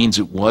done means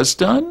it was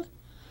done.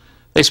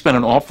 They spent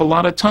an awful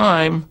lot of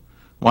time.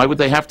 Why would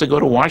they have to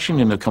go to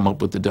Washington to come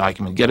up with the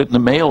document? Get it in the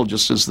mail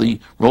just as the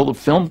roll of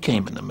film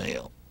came in the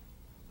mail.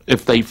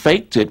 If they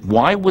faked it,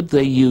 why would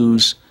they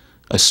use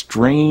a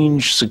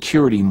strange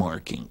security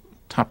marking?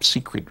 Top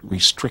secret,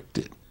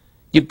 restricted.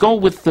 You go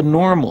with the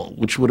normal,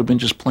 which would have been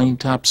just plain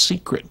top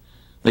secret.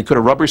 They could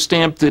have rubber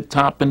stamped it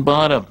top and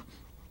bottom,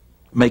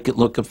 make it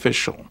look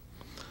official.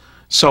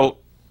 So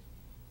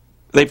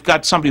they've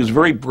got somebody who's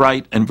very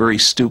bright and very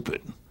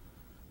stupid.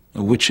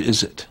 Which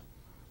is it?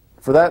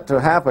 For that to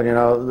happen, you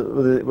know,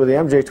 with the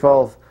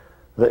MJ12,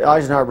 the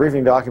Eisenhower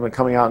briefing document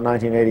coming out in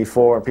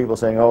 1984, and people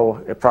saying, oh,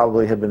 it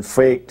probably had been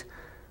faked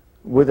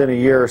within a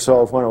year or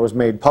so of when it was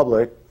made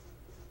public,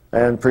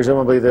 and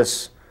presumably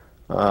this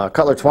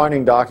Cutler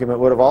Twining document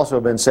would have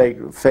also been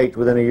faked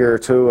within a year or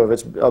two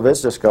of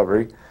its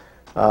discovery.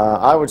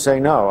 I would say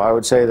no. I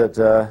would say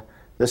that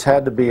this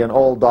had to be an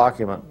old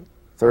document,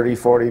 30,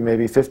 40,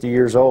 maybe 50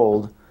 years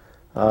old.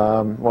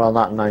 Well,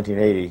 not in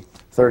 1980.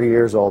 30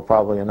 years old,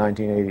 probably in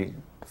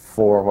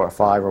 1984 or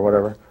 5 or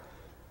whatever.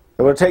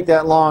 It would take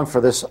that long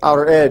for this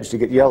outer edge to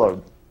get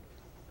yellowed.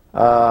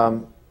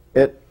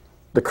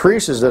 The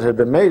creases that had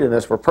been made in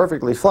this were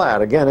perfectly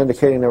flat, again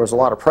indicating there was a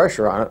lot of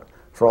pressure on it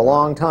for a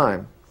long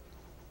time.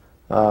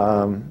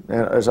 And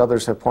as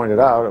others have pointed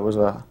out, it was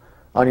a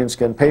onion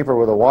skin paper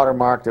with a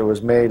watermark that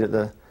was made at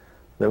that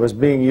was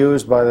being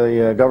used by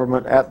the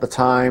government at the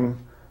time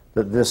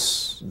that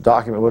this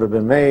document would have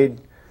been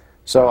made.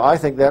 So I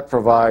think that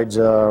provides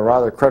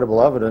rather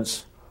credible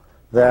evidence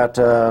that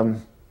the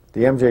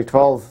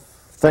MJ12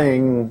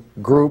 thing,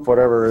 group,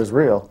 whatever, is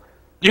real.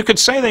 You could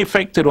say they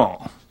faked it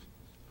all.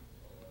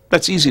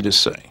 That's easy to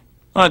say.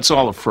 Oh, it's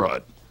all a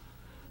fraud.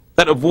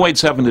 That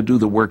avoids having to do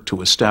the work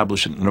to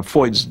establish it and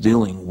avoids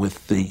dealing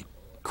with the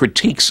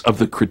critiques of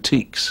the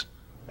critiques.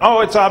 Oh,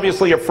 it's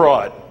obviously a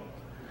fraud.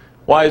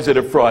 Why is it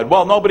a fraud?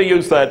 Well, nobody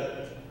used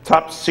that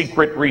top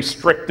secret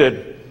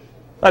restricted.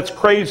 That's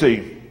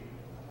crazy.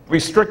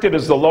 Restricted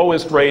is the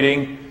lowest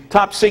rating.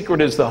 Top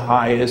secret is the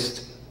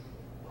highest.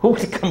 Who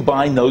would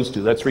combine those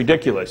two? That's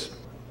ridiculous.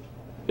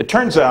 It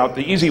turns out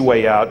the easy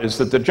way out is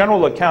that the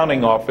General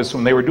Accounting Office,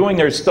 when they were doing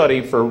their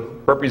study for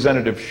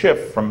Representative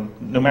Schiff from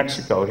New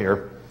Mexico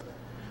here,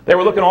 they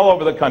were looking all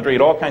over the country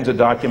at all kinds of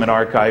document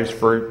archives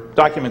for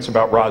documents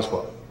about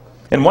Roswell.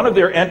 And one of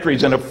their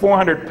entries in a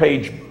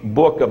 400-page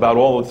book about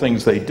all the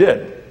things they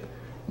did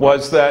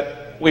was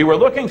that we were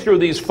looking through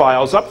these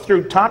files up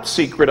through top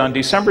secret on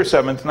December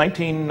 7th,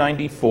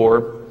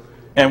 1994,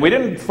 and we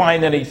didn't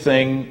find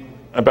anything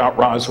about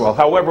Roswell.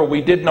 However,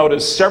 we did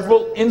notice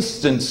several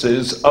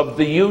instances of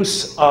the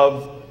use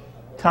of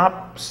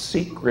top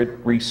secret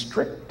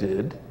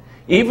restricted,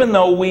 even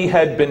though we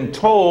had been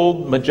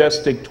told,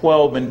 Majestic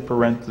 12 in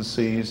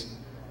parentheses,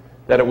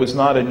 that it was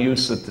not in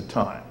use at the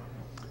time.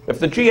 If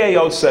the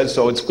GAO says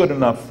so, it's good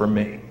enough for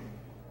me.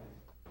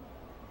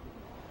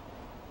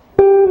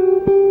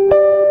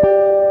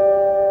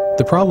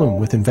 The problem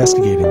with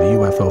investigating the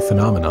UFO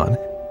phenomenon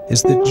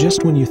is that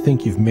just when you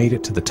think you've made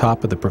it to the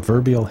top of the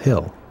proverbial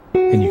hill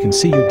and you can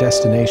see your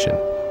destination,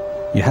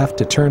 you have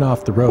to turn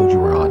off the road you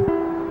were on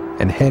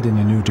and head in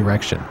a new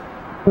direction,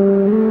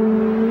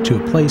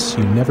 to a place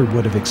you never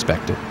would have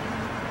expected.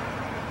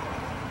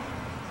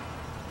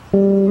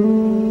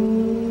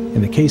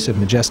 In the case of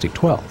Majestic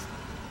 12,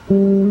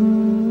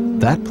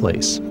 that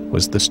place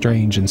was the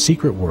strange and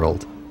secret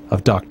world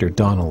of Dr.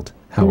 Donald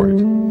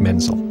Howard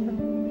Menzel.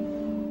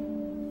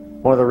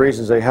 One of the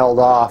reasons they held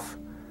off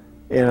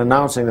in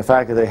announcing the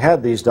fact that they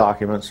had these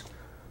documents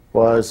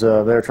was they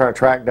were trying to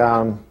track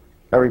down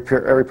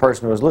every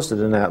person who was listed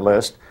in that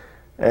list,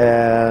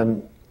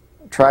 and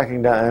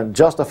tracking down and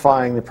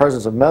justifying the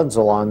presence of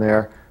Menzel on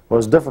there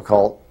was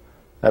difficult,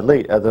 at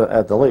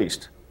the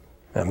least.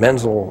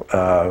 Menzel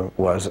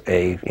was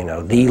the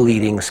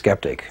leading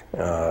skeptic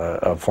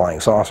of flying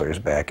saucers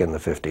back in the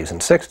 50s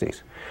and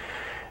 60s.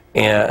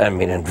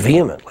 And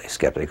vehemently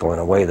skeptical in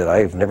a way that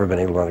I've never been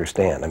able to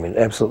understand. I mean,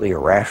 absolutely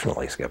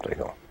irrationally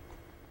skeptical.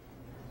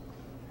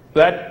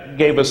 That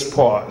gave us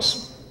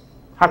pause.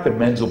 How could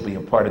Menzel be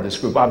a part of this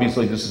group?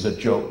 Obviously, this is a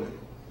joke.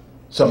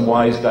 Some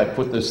wise guy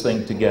put this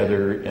thing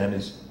together and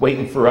is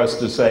waiting for us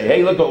to say,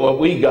 hey, look at what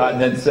we got,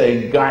 and then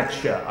say,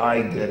 gotcha,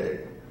 I did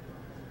it.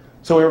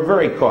 So we were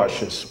very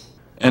cautious.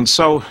 And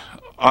so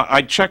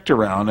I checked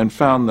around and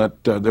found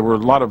that there were a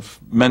lot of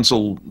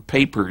Menzel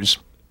papers,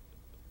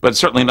 but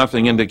certainly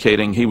nothing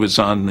indicating he was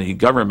on the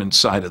government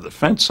side of the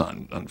fence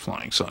on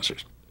flying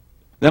saucers.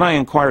 Then I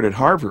inquired at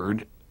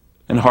Harvard,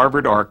 and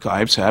Harvard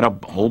Archives had a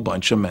whole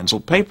bunch of Menzel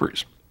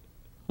papers.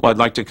 Well, I'd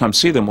like to come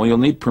see them. Well, you'll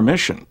need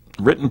permission,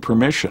 written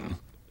permission,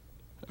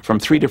 from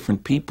 3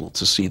 different people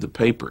to see the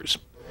papers.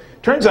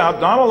 Turns out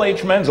Donald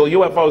H. Menzel,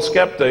 UFO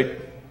skeptic,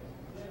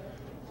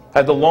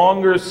 had the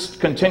longest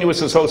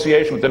continuous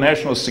association with the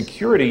National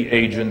Security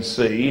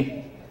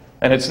Agency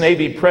and its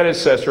Navy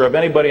predecessor of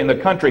anybody in the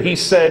country. He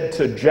said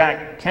to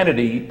Jack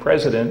Kennedy,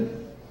 president,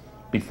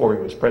 before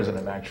he was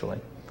president actually,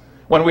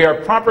 when we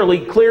are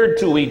properly cleared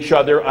to each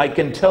other, I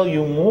can tell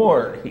you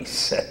more, he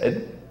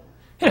said.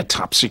 He had a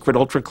top secret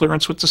ultra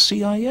clearance with the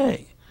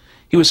CIA.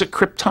 He was a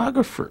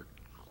cryptographer,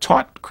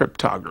 taught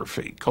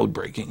cryptography, code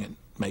breaking and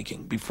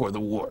making before the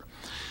war.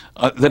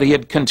 That he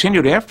had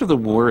continued after the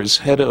war as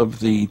head of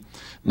the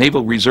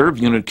Naval Reserve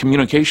Unit,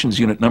 Communications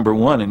Unit number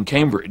 1 in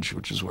Cambridge,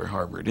 which is where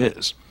Harvard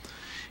is.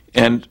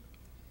 And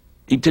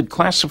he did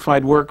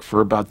classified work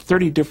for about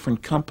 30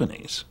 different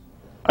companies.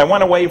 I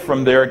went away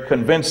from there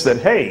convinced that,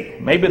 hey,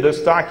 maybe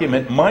this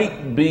document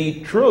might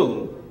be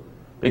true,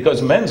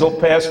 because Menzel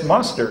passed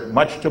muster,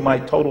 much to my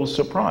total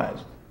surprise.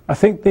 I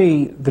think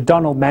the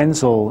Donald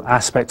Menzel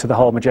aspect to the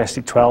whole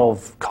Majestic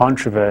 12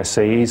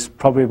 controversy is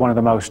probably one of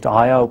the most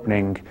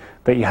eye-opening,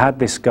 that you had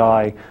this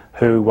guy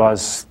who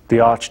was the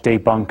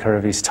arch-debunker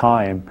of his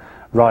time,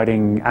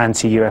 writing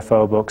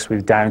anti-UFO books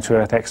with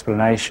down-to-earth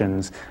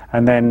explanations,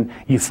 and then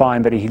you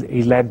find that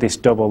he led this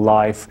double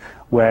life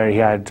where he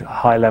had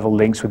high-level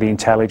links with the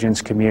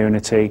intelligence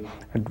community,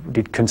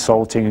 did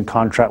consulting and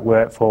contract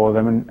work for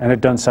them, and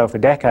had done so for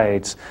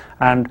decades.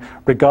 And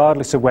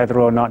regardless of whether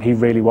or not he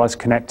really was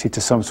connected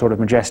to some sort of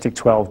Majestic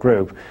 12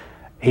 group,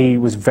 he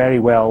was very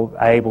well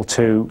able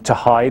to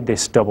hide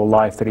this double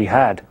life that he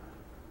had.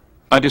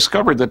 I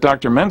discovered that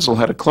Dr. Menzel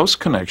had a close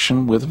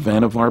connection with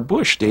Vannevar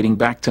Bush dating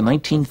back to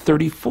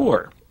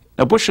 1934.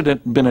 Now, Bush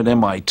had been at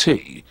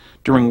MIT.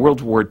 During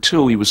World War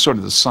II, he was sort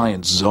of the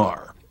science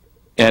czar.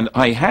 And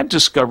I had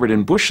discovered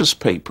in Bush's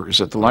papers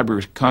at the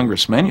Library of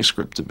Congress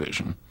Manuscript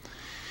Division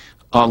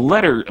a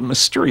letter, a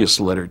mysterious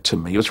letter to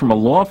me. It was from a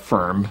law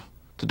firm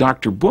to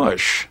Dr.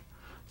 Bush,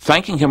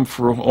 thanking him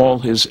for all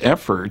his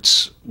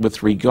efforts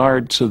with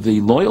regard to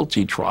the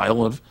loyalty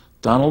trial of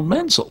Donald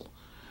Menzel.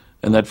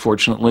 And that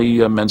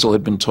fortunately Menzel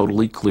had been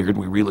totally cleared.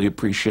 We really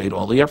appreciate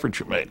all the effort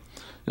you made.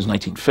 It was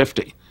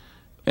 1950.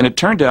 And it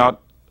turned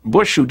out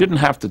Bush, who didn't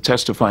have to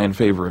testify in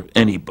favor of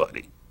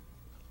anybody,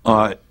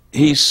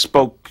 he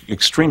spoke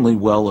extremely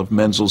well of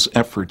Menzel's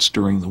efforts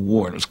during the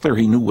war. And it was clear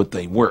he knew what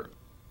they were.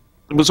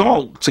 It was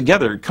all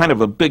together kind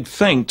of a big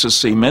thing to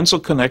see Menzel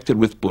connected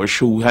with Bush,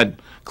 who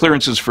had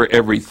clearances for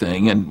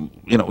everything and,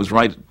 you know, was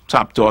right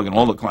top dog in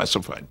all the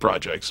classified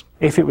projects.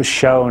 If it was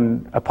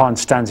shown upon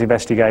Stan's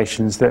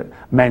investigations that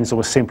Menzel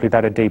was simply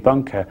that a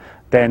debunker,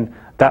 then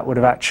that would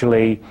have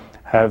actually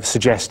have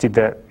suggested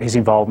that his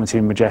involvement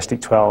in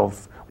Majestic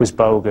 12 was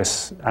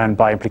bogus, and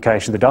by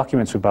implication the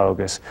documents were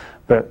bogus.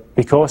 But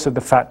because of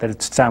the fact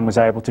that Stan was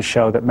able to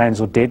show that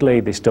Menzel did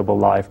lead this double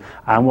life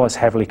and was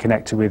heavily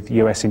connected with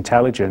US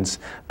intelligence,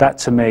 that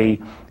to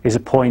me is a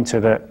pointer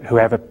that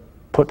whoever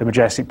put the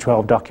Majestic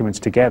 12 documents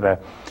together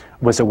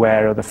was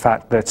aware of the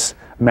fact that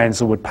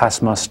Menzel would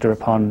pass muster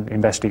upon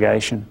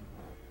investigation.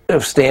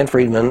 Stan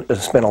Friedman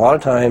spent a lot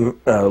of time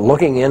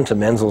looking into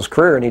Menzel's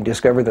career, and he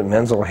discovered that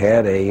Menzel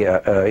had he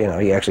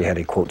actually had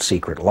a quote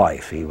secret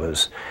life. He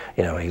was,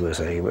 he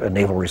was a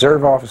Naval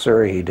Reserve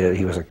officer. He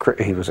was a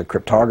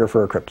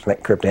cryptographer,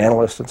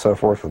 cryptanalyst, and so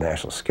forth for the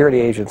National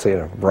Security Agency,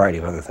 and a variety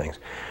of other things.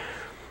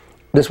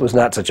 This was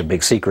not such a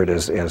big secret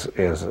as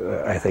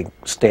I think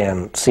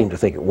Stan seemed to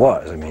think it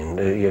was. I mean,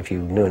 if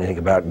you knew anything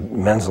about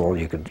Menzel,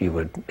 you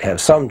would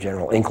have some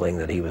general inkling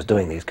that he was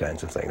doing these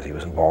kinds of things. He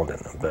was involved in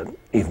them, but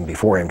even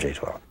before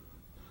MJ12.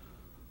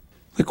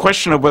 The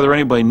question of whether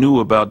anybody knew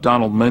about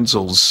Donald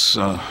Menzel's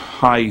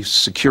high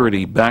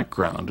security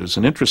background is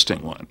an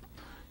interesting one.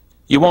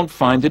 You won't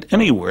find it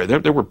anywhere.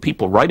 There were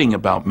people writing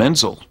about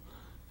Menzel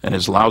and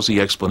his lousy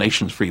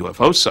explanations for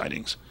UFO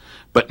sightings,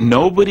 but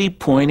nobody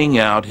pointing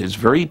out his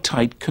very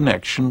tight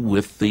connection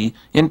with the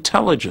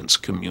intelligence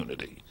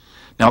community.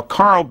 Now,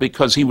 Carl,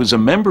 because he was a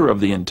member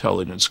of the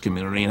intelligence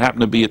community and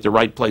happened to be at the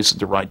right place at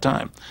the right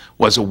time,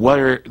 was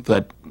aware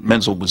that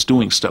Menzel was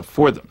doing stuff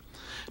for them.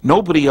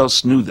 Nobody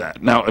else knew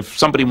that. Now, if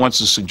somebody wants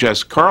to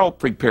suggest Carl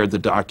prepared the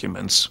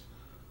documents,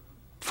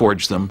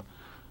 forged them,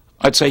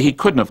 I'd say he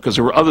couldn't have, because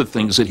there were other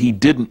things that he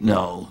didn't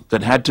know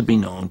that had to be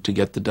known to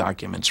get the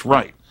documents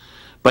right.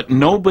 But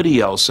nobody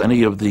else,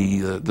 any of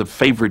the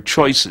favored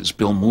choices,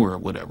 Bill Moore or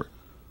whatever,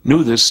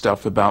 knew this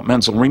stuff about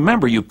Menzel.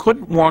 Remember, you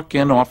couldn't walk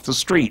in off the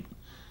street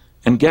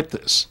and get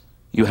this.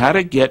 You had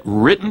to get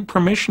written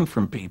permission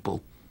from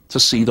people to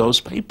see those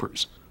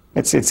papers.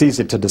 It's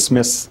easy to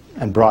dismiss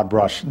and broad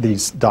brush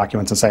these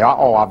documents and say,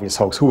 oh, obvious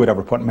hoax, who would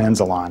ever put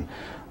Menzel on?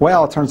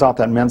 Well, it turns out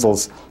that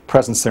Menzel's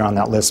presence there on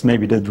that list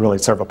maybe did really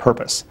serve a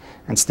purpose,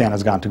 and Stan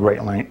has gone to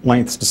great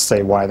lengths to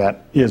say why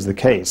that is the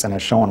case, and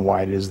has shown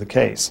why it is the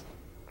case.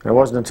 It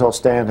wasn't until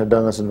Stan had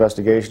done this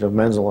investigation of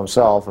Menzel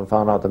himself and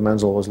found out that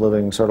Menzel was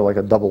living sort of like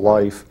a double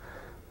life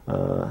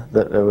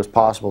that it was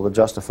possible to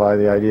justify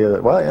the idea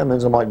that, well, yeah,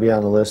 Menzel might be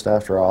on the list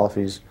after all if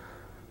he's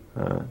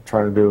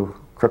trying to do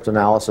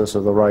cryptanalysis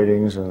of the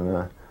writings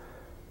and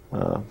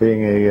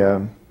being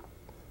a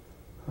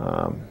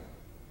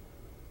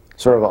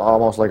sort of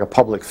almost like a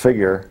public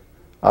figure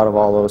out of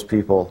all those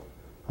people.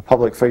 A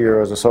public figure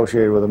was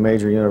associated with a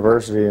major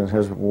university, and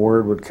his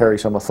word would carry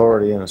some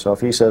authority, and so if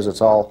he says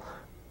it's all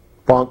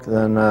bunk,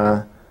 then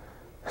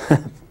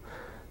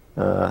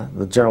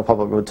the general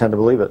public would tend to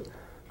believe it.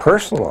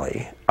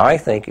 Personally, I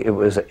think it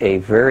was a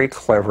very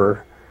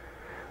clever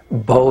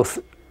both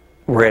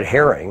red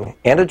herring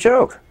and a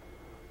joke.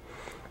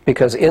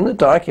 Because in the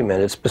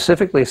document, it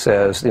specifically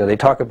says, they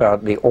talk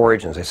about the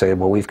origins. They say,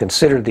 well, we've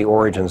considered the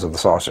origins of the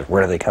saucers.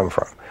 Where do they come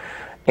from?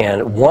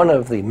 And one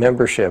of the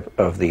membership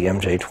of the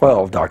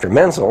MJ12, Dr.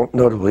 Menzel,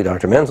 notably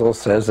Dr. Menzel,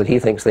 says that he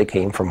thinks they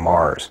came from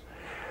Mars.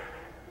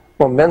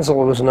 Well, Menzel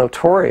was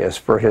notorious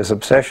for his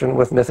obsession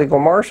with mythical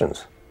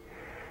Martians.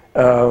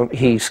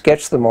 He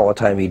sketched them all the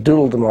time. He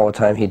doodled them all the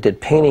time. He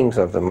did paintings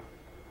of them.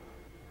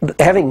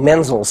 Having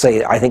Menzel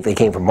say, I think they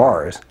came from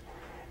Mars,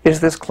 is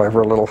this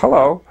clever little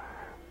hello.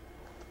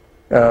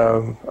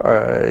 This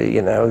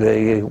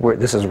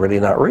is really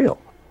not real.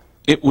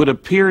 It would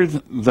appear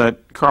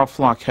that Carl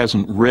Flock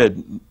hasn't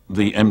read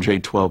the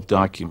MJ12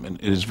 document.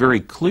 It is very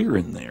clear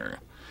in there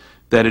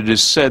that it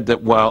is said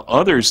that while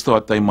others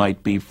thought they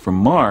might be from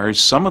Mars,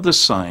 some of the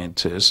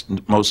scientists,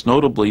 most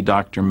notably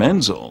Dr.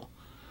 Menzel,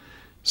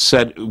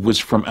 said it was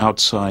from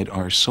outside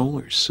our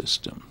solar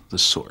system, the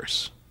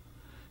source.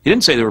 He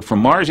didn't say they were from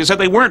Mars. He said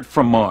they weren't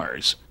from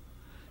Mars.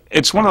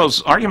 It's one of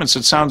those arguments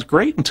that sounds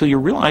great until you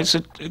realize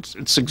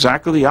it's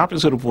exactly the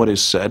opposite of what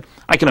is said.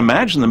 I can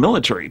imagine the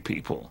military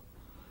people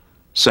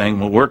saying,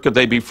 well, where could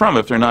they be from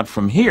if they're not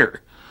from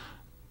here?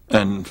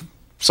 And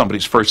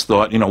somebody's first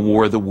thought,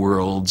 War of the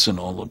Worlds and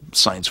all the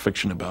science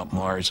fiction about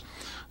Mars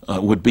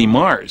would be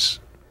Mars.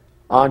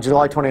 On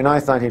July 29,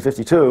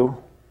 1952,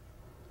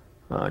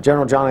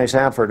 General John A.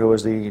 Samford, who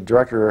was the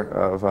director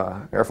of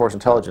Air Force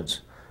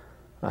Intelligence,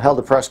 held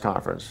a press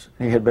conference.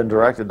 He had been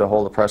directed to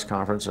hold a press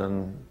conference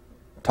and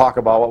talk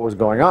about what was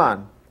going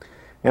on.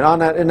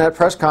 And in that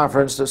press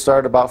conference that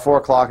started about 4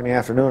 o'clock in the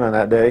afternoon on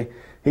that day,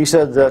 he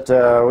said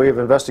that we have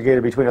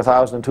investigated between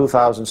 1,000 and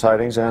 2,000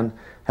 sightings and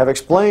have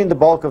explained the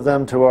bulk of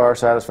them to our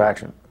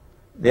satisfaction.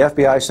 The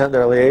FBI sent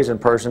their liaison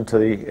person to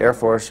the Air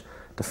Force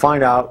to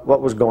find out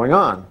what was going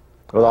on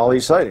with all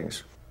these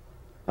sightings.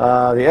 The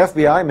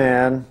FBI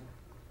man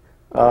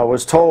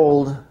was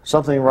told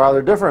something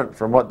rather different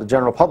from what the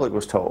general public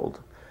was told.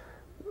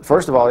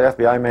 First of all, the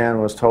FBI man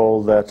was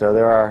told that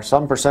there are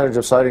some percentage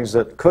of sightings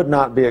that could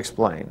not be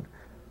explained.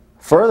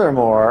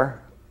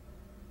 Furthermore,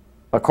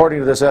 according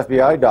to this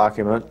FBI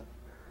document,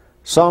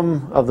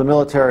 some of the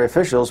military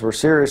officials were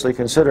seriously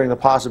considering the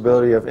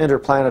possibility of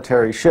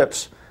interplanetary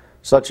ships,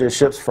 such as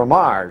ships from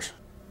Mars.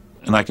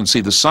 And I can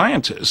see the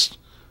scientists,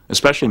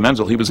 especially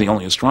Menzel, he was the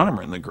only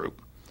astronomer in the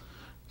group,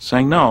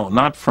 saying, no,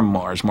 not from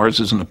Mars. Mars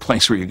isn't a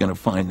place where you're going to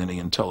find any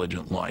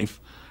intelligent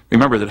life.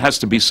 Remember, there has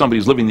to be somebody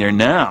who's living there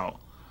now,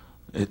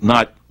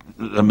 not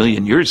a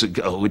million years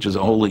ago, which is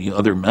a wholly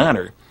other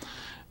matter.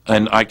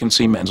 And I can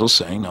see Menzel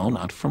saying, no,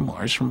 not from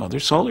Mars, from other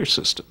solar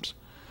systems.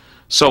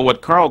 So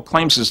what Carl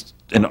claims is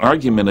an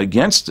argument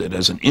against it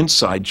as an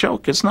inside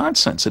joke is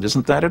nonsense. It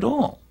isn't that at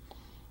all.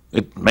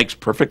 It makes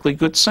perfectly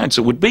good sense.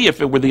 It would be if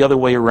it were the other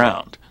way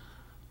around.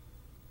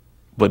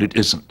 But it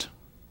isn't.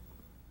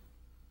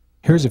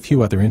 Here's a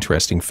few other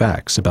interesting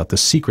facts about the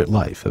secret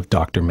life of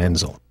Dr.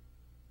 Menzel.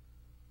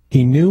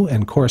 He knew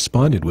and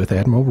corresponded with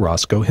Admiral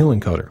Roscoe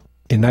Hillenkoetter.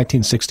 In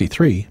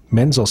 1963,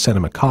 Menzel sent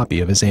him a copy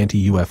of his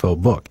anti-UFO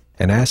book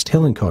and asked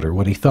Hillenkoetter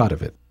what he thought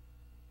of it.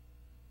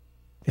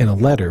 In a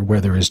letter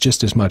where there is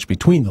just as much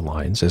between the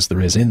lines as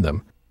there is in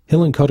them,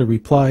 Hillenkoetter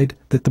replied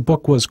that the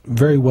book was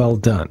very well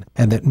done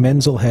and that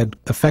Menzel had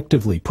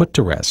effectively put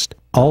to rest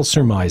all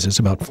surmises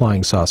about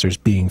flying saucers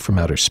being from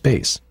outer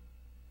space.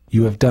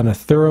 You have done a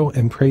thorough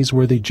and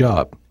praiseworthy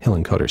job,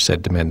 Hillenkoetter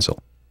said to Menzel.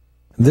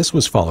 This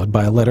was followed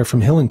by a letter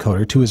from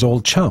Hillenkoetter to his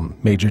old chum,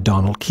 Major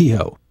Donald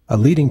Kehoe, a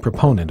leading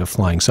proponent of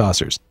flying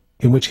saucers,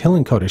 in which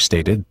Hillenkoetter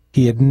stated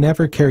he had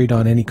never carried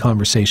on any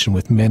conversation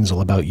with Menzel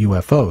about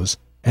UFOs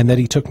and that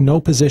he took no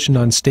position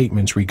on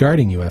statements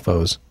regarding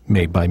UFOs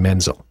made by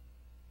Menzel.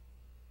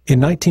 In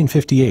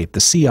 1958,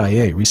 the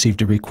CIA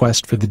received a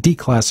request for the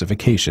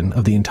declassification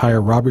of the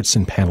entire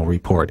Robertson panel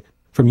report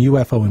from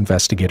UFO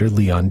investigator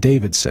Leon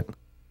Davidson.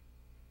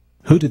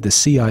 Who did the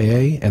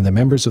CIA and the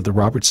members of the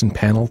Robertson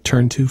panel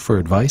turn to for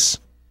advice?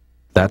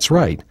 That's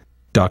right,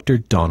 Dr.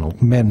 Donald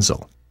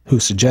Menzel, who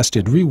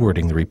suggested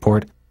rewording the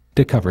report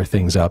to cover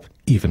things up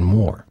even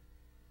more.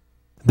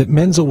 That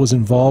Menzel was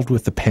involved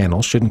with the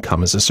panel shouldn't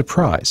come as a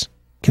surprise,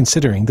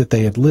 considering that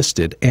they had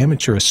listed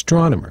amateur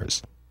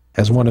astronomers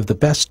as one of the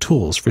best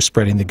tools for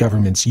spreading the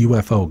government's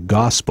UFO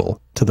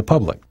gospel to the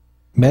public.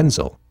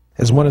 Menzel,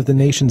 as one of the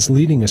nation's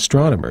leading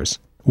astronomers,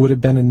 would have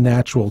been a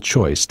natural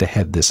choice to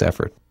head this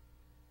effort.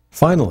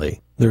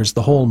 Finally, there's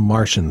the whole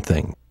Martian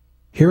thing.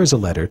 Here is a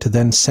letter to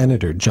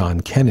then-Senator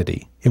John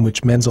Kennedy, in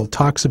which Menzel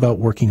talks about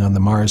working on the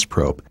Mars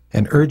probe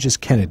and urges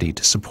Kennedy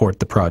to support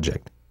the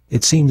project.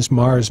 It seems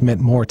Mars meant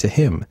more to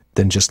him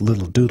than just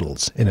little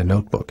doodles in a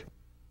notebook.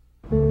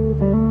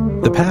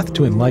 The path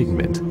to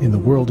enlightenment in the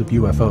world of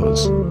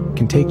UFOs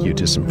can take you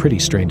to some pretty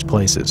strange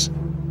places.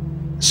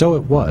 So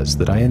it was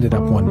that I ended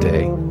up one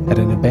day at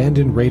an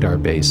abandoned radar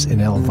base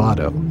in El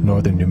Vado,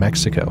 northern New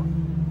Mexico,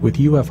 with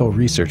UFO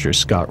researcher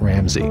Scott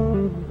Ramsey,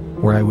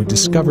 where I would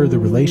discover the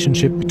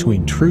relationship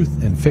between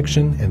truth and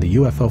fiction and the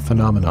UFO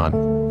phenomenon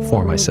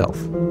for myself.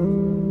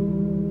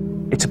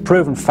 It's a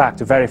proven fact,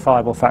 a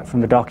verifiable fact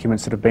from the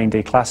documents that have been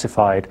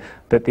declassified,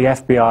 that the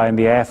FBI and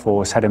the Air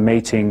Force had a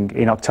meeting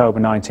in October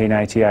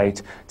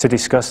 1988 to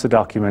discuss the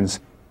documents.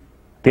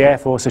 The Air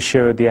Force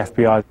assured the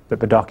FBI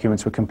that the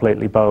documents were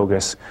completely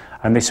bogus,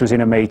 and this was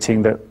in a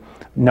meeting that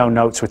no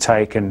notes were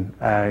taken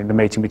in the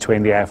meeting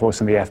between the Air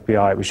Force and the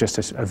FBI. It was just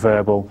a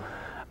verbal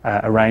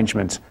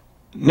arrangement.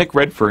 Nick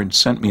Redford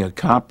sent me a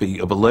copy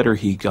of a letter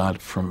he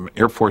got from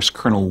Air Force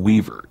Colonel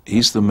Weaver.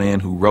 He's the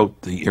man who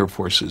wrote the Air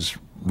Force's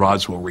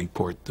Roswell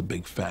report, the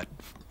big fat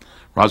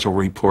Roswell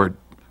report,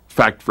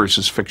 Fact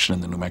versus Fiction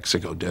in the New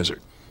Mexico Desert.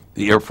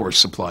 The Air Force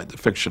supplied the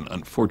fiction,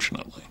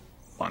 unfortunately.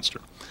 Monster.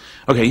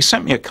 Okay, he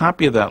sent me a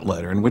copy of that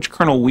letter in which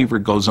Colonel Weaver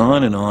goes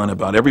on and on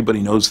about everybody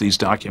knows these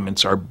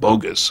documents are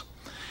bogus.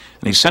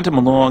 And he sent him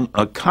along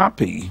a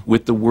copy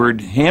with the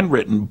word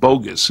handwritten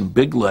bogus in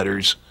big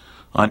letters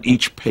on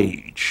each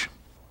page.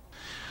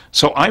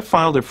 So I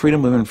filed a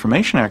Freedom of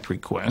Information Act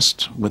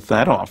request with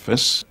that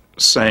office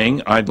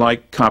saying I'd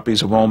like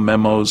copies of all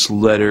memos,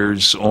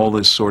 letters, all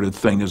this sort of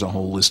thing. There's a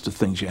whole list of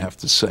things you have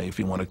to say if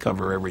you want to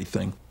cover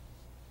everything.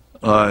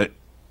 That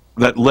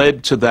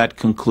led to that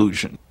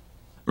conclusion.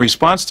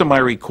 Response to my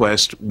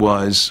request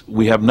was,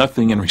 we have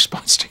nothing in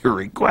response to your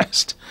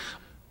request.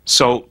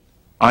 So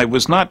I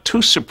was not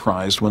too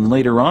surprised when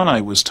later on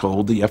I was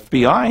told the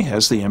FBI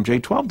has the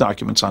MJ12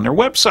 documents on their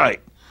website.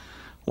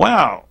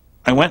 Wow.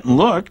 I went and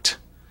looked,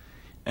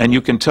 and you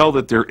can tell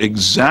that they're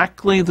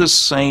exactly the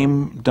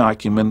same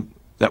document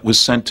that was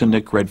sent to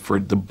Nick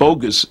Redford. The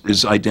bogus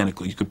is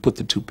identical. You could put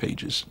the 2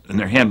 pages, and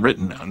they're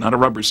handwritten now, not a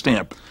rubber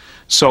stamp.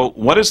 So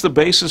what is the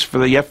basis for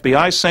the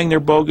FBI saying they're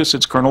bogus?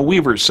 It's Colonel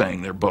Weaver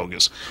saying they're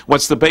bogus.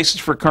 What's the basis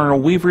for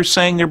Colonel Weaver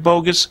saying they're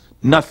bogus?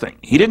 Nothing.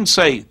 He didn't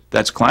say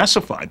that's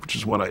classified, which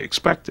is what I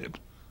expected,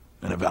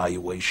 an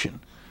evaluation.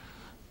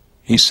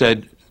 He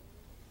said,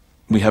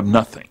 we have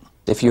nothing.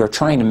 If you're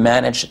trying to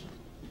manage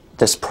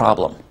this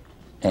problem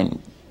and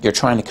you're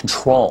trying to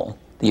control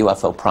the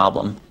UFO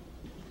problem,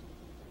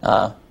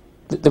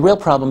 the real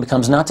problem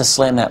becomes not to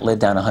slam that lid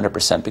down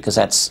 100%, because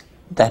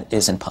that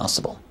is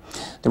impossible.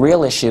 The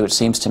real issue, it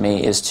seems to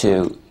me, is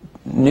to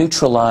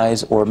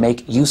neutralize or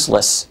make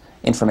useless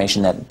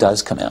information that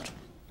does come out.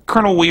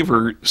 Colonel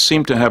Weaver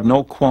seemed to have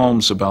no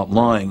qualms about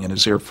lying in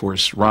his Air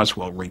Force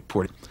Roswell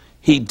report.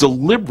 He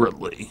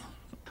deliberately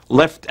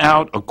left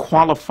out a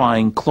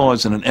qualifying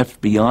clause in an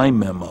FBI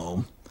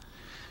memo,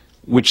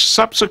 which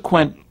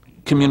subsequent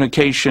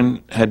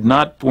communication had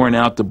not borne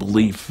out the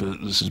belief,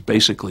 this is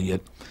basically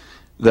it,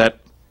 that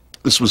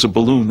this was a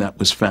balloon that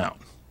was found.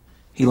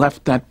 He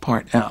left that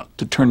part out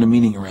to turn the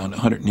meaning around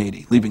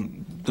 180,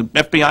 leaving the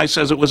FBI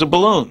says it was a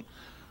balloon.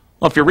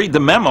 Well, if you read the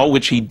memo,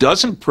 which he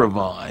doesn't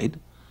provide,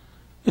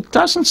 it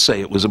doesn't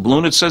say it was a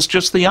balloon. It says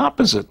just the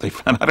opposite. They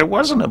found out it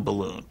wasn't a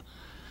balloon.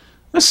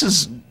 This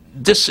is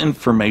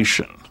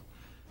disinformation.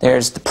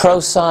 There's the pro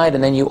side,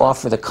 and then you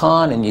offer the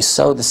con, and you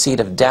sow the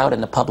seed of doubt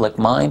in the public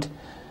mind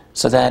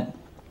so that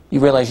you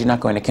realize you're not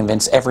going to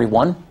convince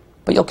everyone,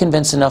 but you'll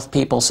convince enough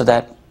people so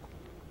that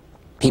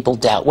people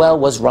doubt, well,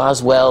 was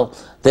Roswell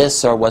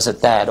this, or was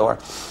it that, or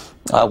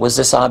was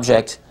this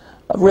object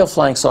a real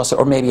flying saucer,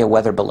 or maybe a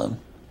weather balloon?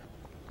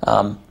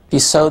 If you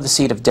sow the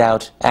seed of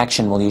doubt,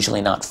 action will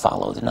usually not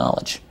follow the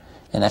knowledge,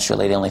 and that's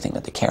really the only thing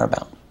that they care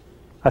about.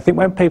 I think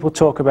when people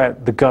talk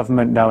about the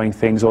government knowing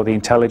things or the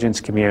intelligence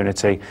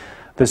community,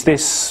 there's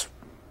this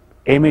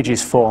image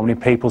is formed in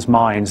people's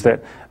minds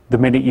that the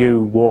minute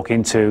you walk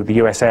into the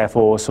US Air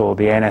Force or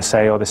the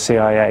NSA or the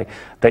CIA,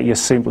 that you're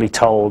simply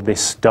told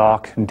this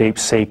dark and deep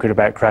secret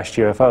about crashed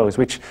UFOs,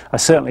 which I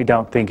certainly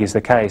don't think is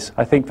the case.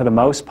 I think for the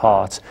most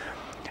part,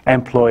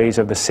 employees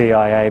of the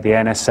CIA, the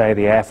NSA,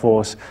 the Air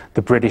Force,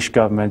 the British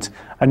government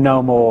are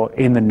no more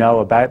in the know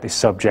about this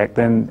subject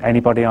than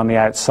anybody on the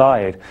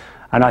outside.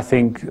 And I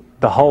think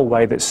the whole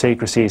way that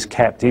secrecy is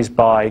kept is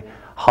by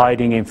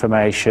hiding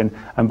information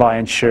and by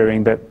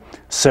ensuring that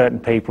certain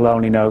people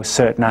only know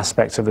certain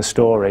aspects of the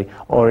story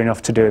or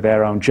enough to do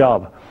their own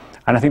job.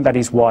 And I think that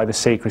is why the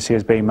secrecy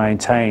has been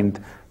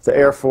maintained. The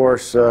Air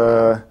Force,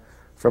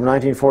 from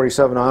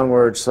 1947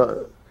 onwards,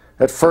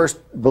 at first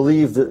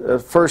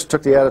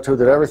took the attitude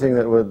that everything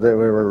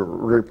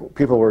that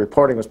people were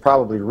reporting was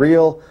probably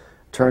real.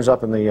 Turns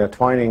up in the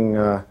Twining,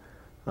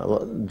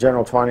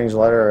 General Twining's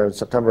letter in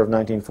September of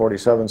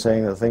 1947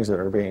 saying that the things that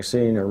are being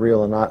seen are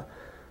real and not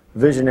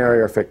visionary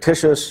or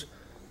fictitious.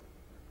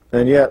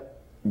 And yet,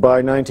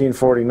 by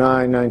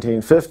 1949,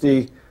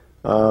 1950,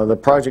 the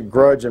Project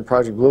Grudge and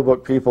Project Blue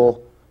Book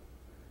people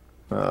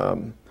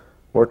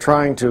were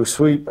trying to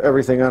sweep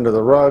everything under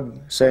the rug,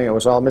 saying it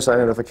was all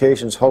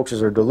misidentifications,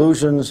 hoaxes, or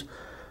delusions.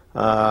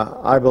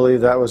 I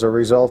believe that was a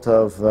result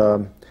of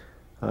when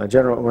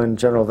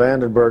General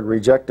Vandenberg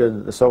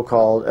rejected the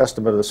so-called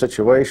estimate of the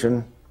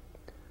situation.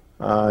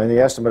 In the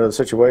estimate of the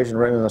situation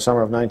written in the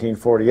summer of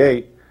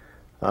 1948,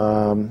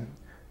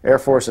 Air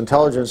Force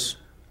intelligence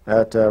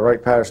at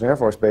Wright-Patterson Air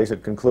Force Base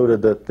had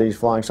concluded that these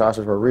flying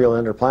saucers were real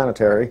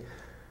interplanetary,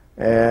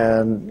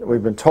 and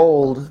we've been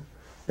told,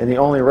 and the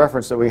only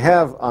reference that we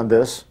have on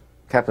this,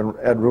 Captain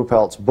Ed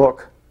Ruppelt's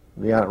book,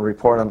 the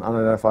Report on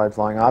Unidentified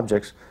Flying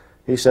Objects,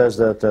 he says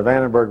that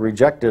Vandenberg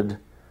rejected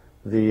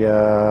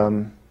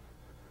the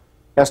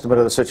estimate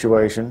of the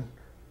situation,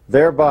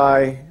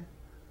 thereby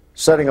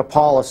setting a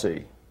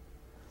policy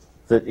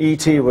that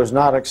ET was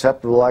not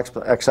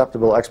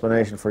acceptable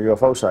explanation for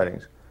UFO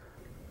sightings.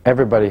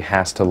 Everybody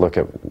has to look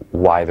at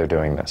why they're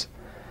doing this.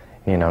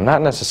 You know,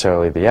 not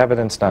necessarily the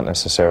evidence, not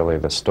necessarily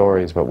the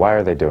stories, but why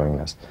are they doing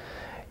this?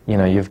 You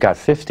know, you've got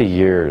 50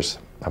 years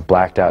of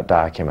blacked out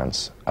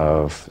documents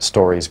of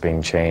stories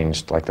being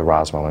changed, like the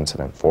Roswell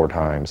incident 4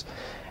 times,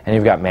 and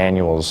you've got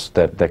manuals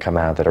that come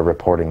out that are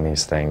reporting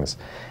these things,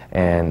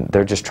 and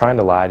they're just trying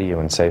to lie to you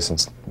and say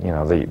since, you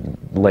know, the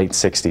late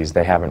 60s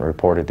they haven't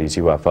reported these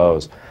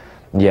UFOs,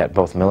 yet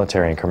both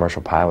military and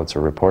commercial pilots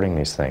are reporting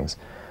these things.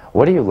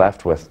 What are you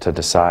left with to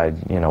decide,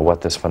 you know, what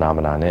this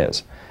phenomenon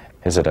is?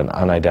 Is it an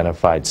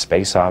unidentified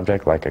space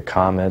object like a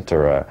comet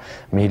or a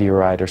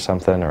meteorite or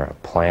something, or a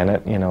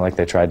planet, you know, like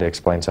they tried to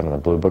explain some of the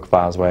Blue Book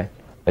files way?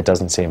 It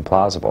doesn't seem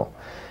plausible.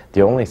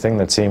 The only thing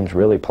that seems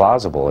really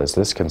plausible is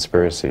this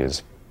conspiracy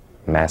is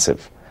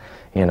massive.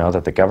 You know,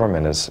 that the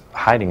government is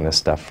hiding this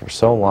stuff for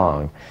so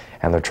long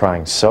and they're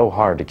trying so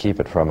hard to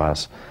keep it from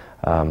us.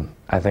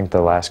 I think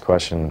the last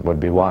question would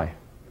be why?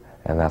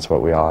 And that's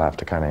what we all have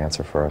to kind of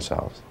answer for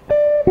ourselves.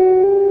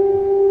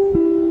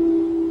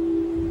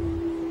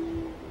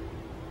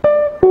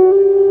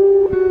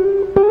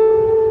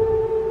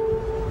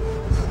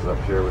 Up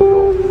here with the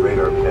old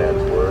radar pads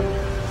were.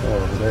 Oh,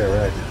 over there,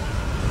 right.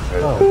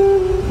 Oh,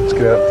 let's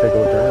get out and take a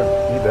look around.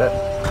 You bet.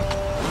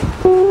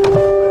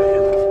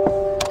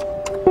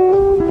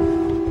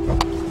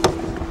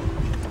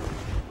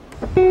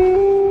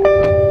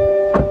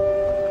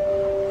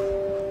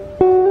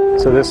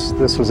 So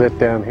this was it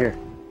down here.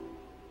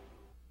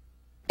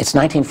 It's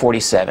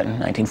 1947,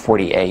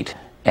 1948,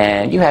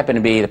 and you happen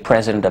to be the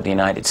President of the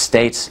United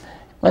States.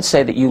 Let's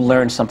say that you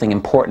learned something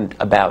important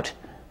about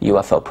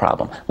UFO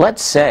problem.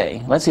 Let's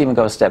even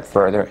go a step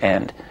further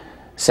and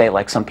say,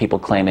 like some people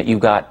claim, that you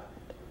got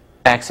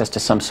access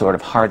to some sort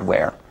of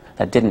hardware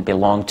that didn't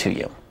belong to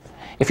you.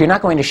 If you're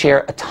not going to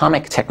share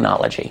atomic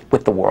technology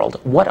with the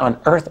world, what on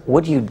earth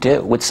would you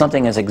do with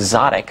something as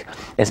exotic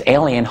as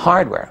alien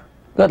hardware?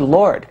 Good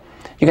Lord.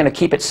 You're going to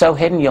keep it so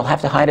hidden you'll have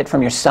to hide it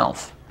from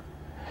yourself.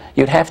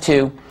 You'd have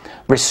to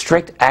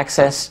restrict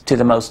access to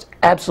the most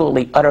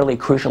absolutely, utterly,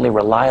 crucially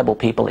reliable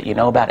people that you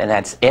know about, and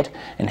that's it,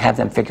 and have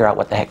them figure out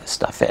what the heck this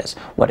stuff is,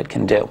 what it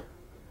can do.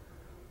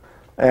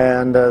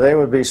 And they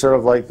would be sort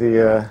of like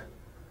the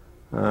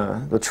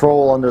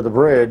troll under the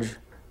bridge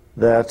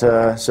that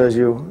says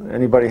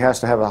anybody has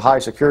to have a high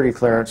security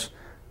clearance.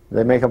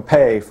 They make them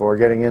pay for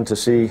getting in to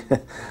see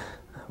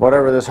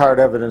whatever this hard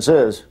evidence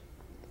is.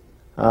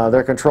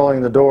 They're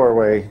controlling the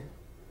doorway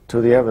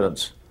to the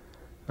evidence.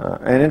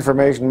 And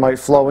information might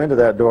flow into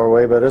that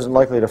doorway, but isn't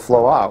likely to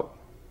flow out.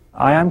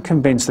 I am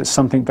convinced that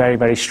something very,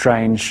 very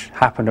strange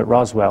happened at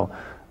Roswell.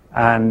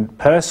 And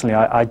personally,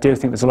 I do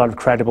think there's a lot of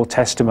credible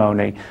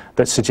testimony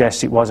that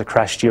suggests it was a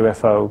crashed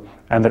UFO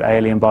and that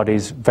alien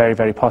bodies very,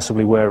 very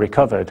possibly were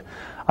recovered.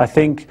 I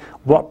think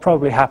what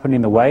probably happened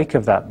in the wake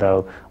of that,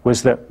 though,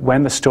 was that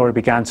when the story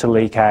began to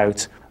leak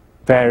out,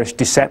 various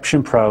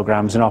deception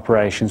programs and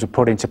operations were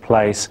put into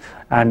place,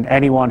 and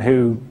anyone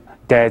who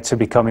dared to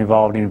become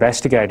involved in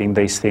investigating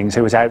these things,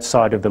 who was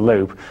outside of the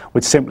loop,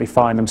 would simply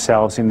find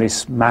themselves in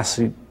this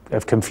massive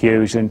of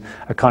confusion,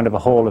 a kind of a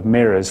hall of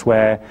mirrors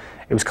where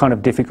it was kind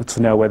of difficult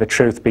to know where the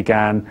truth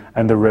began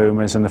and the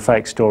rumors and the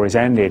fake stories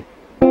ended.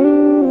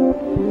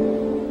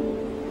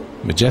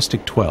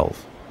 Majestic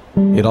 12.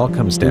 It all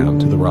comes down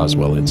to the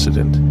Roswell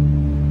incident.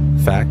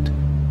 Fact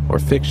or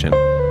fiction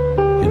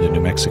in the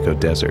New Mexico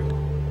desert.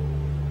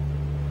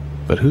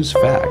 But who's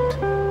fact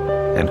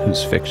and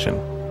who's fiction?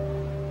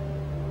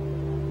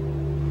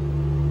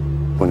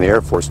 When the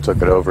Air Force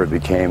took it over, it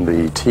became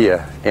the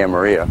Tia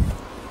Amaria.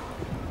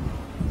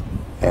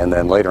 And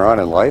then later on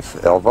in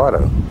life, El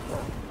Vado.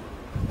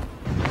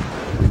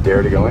 You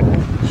dare to go in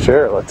there?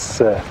 Sure, let's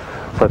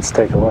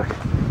take a look.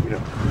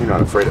 You're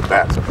not afraid of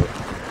bats, are you?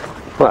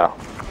 Well,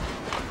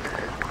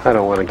 I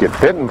don't want to get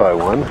bitten by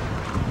one.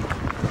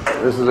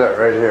 This is it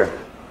right here.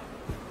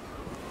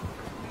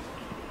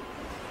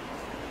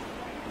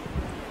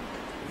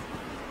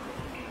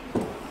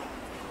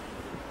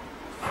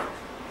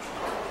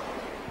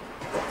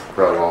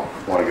 Probably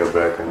won't want to go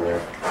back in there.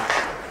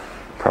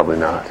 Probably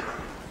not.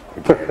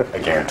 I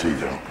guarantee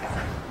you.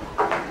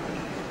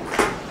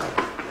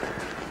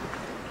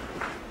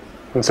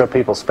 And so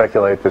people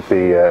speculate that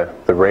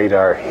the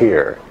radar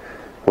here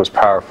was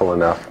powerful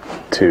enough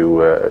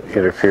to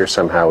interfere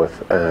somehow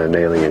with an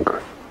alien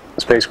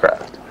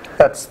spacecraft.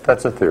 That's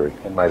a theory.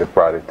 It might have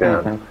brought it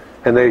down.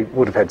 Mm-hmm. And they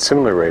would have had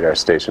similar radar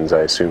stations,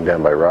 I assume,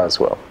 down by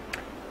Roswell.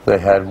 They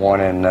had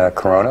one in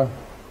Corona,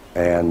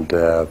 and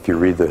if you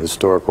read the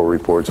historical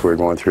reports we were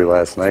going through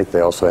last night,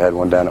 they also had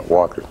one down at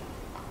Walker,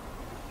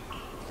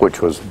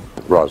 which was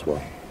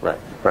Roswell. Right,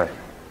 right.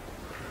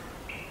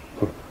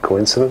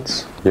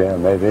 Coincidence? Yeah,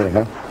 maybe,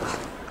 huh?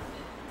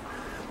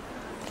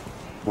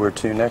 Where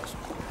to next?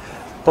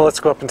 Well, let's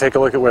go up and take a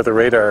look at where the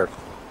radar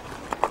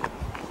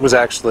was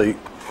actually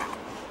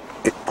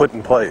put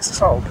in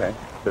place. Oh, okay.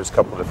 There's a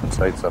couple different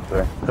sites up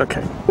there.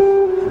 Okay.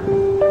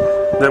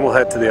 Then we'll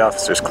head to the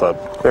Officers Club.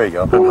 There you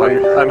go.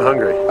 I'm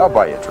hungry. I'll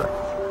buy you a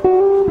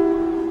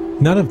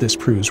drink. None of this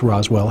proves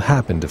Roswell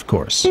happened, of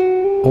course,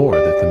 or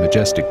that the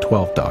Majestic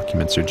 12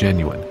 documents are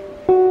genuine.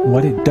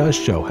 What it does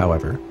show,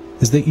 however,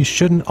 is that you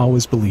shouldn't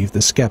always believe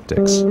the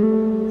skeptics,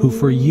 who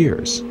for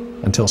years,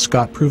 until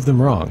Scott proved them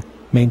wrong,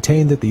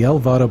 maintained that the El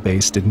Vado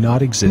base did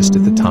not exist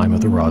at the time of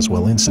the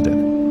Roswell incident.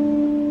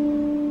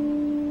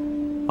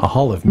 A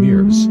hall of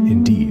mirrors,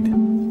 indeed.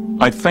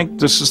 I think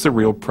this is the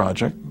real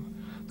project.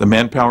 The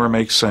manpower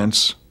makes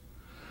sense.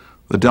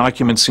 The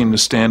documents seem to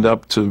stand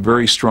up to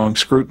very strong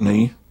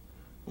scrutiny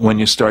when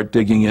you start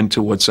digging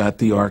into what's at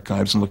the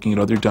archives and looking at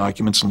other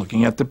documents and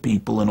looking at the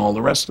people and all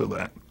the rest of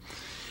that.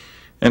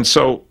 And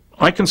so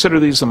I consider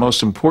these the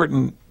most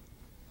important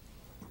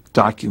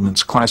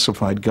documents,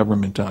 classified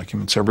government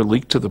documents, ever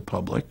leaked to the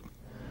public.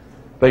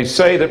 They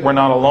say that we're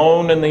not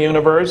alone in the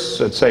universe.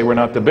 They say we're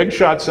not the big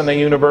shots in the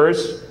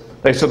universe.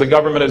 They say the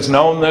government has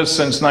known this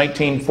since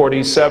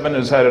 1947,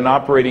 has had an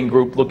operating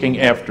group looking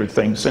after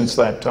things since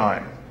that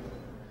time.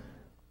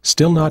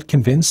 Still not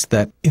convinced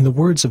that, in the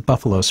words of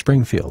Buffalo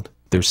Springfield,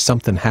 there's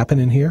something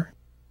happening here?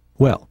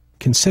 Well,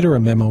 consider a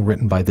memo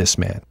written by this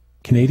man,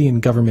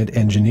 Canadian government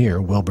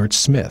engineer Wilbert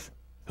Smith,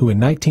 who in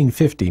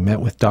 1950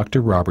 met with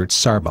Dr. Robert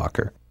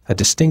Sarbacher, a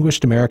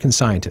distinguished American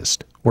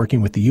scientist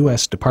working with the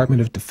U.S.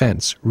 Department of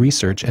Defense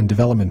Research and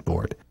Development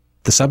Board.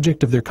 The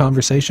subject of their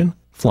conversation?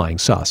 Flying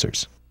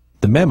saucers.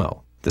 The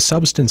memo, the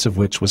substance of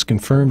which was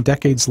confirmed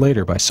decades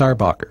later by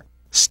Sarbacher,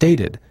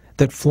 stated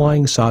that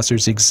flying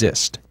saucers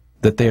exist,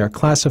 that they are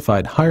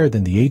classified higher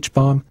than the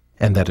H-bomb,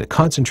 and that a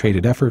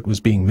concentrated effort was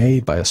being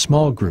made by a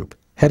small group,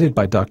 headed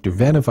by Dr.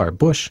 Vannevar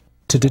Bush,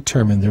 to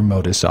determine their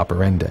modus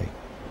operandi.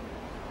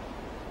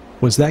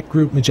 Was that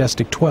group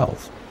Majestic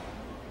 12?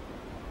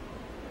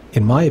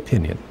 In my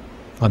opinion,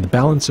 on the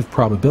balance of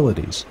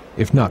probabilities,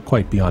 if not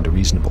quite beyond a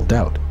reasonable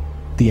doubt,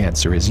 the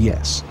answer is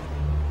yes.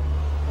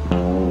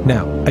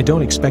 Now, I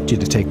don't expect you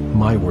to take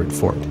my word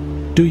for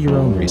it. Do your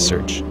own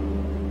research.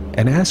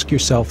 And ask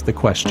yourself the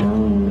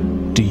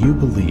question, do you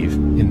believe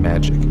in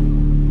magic?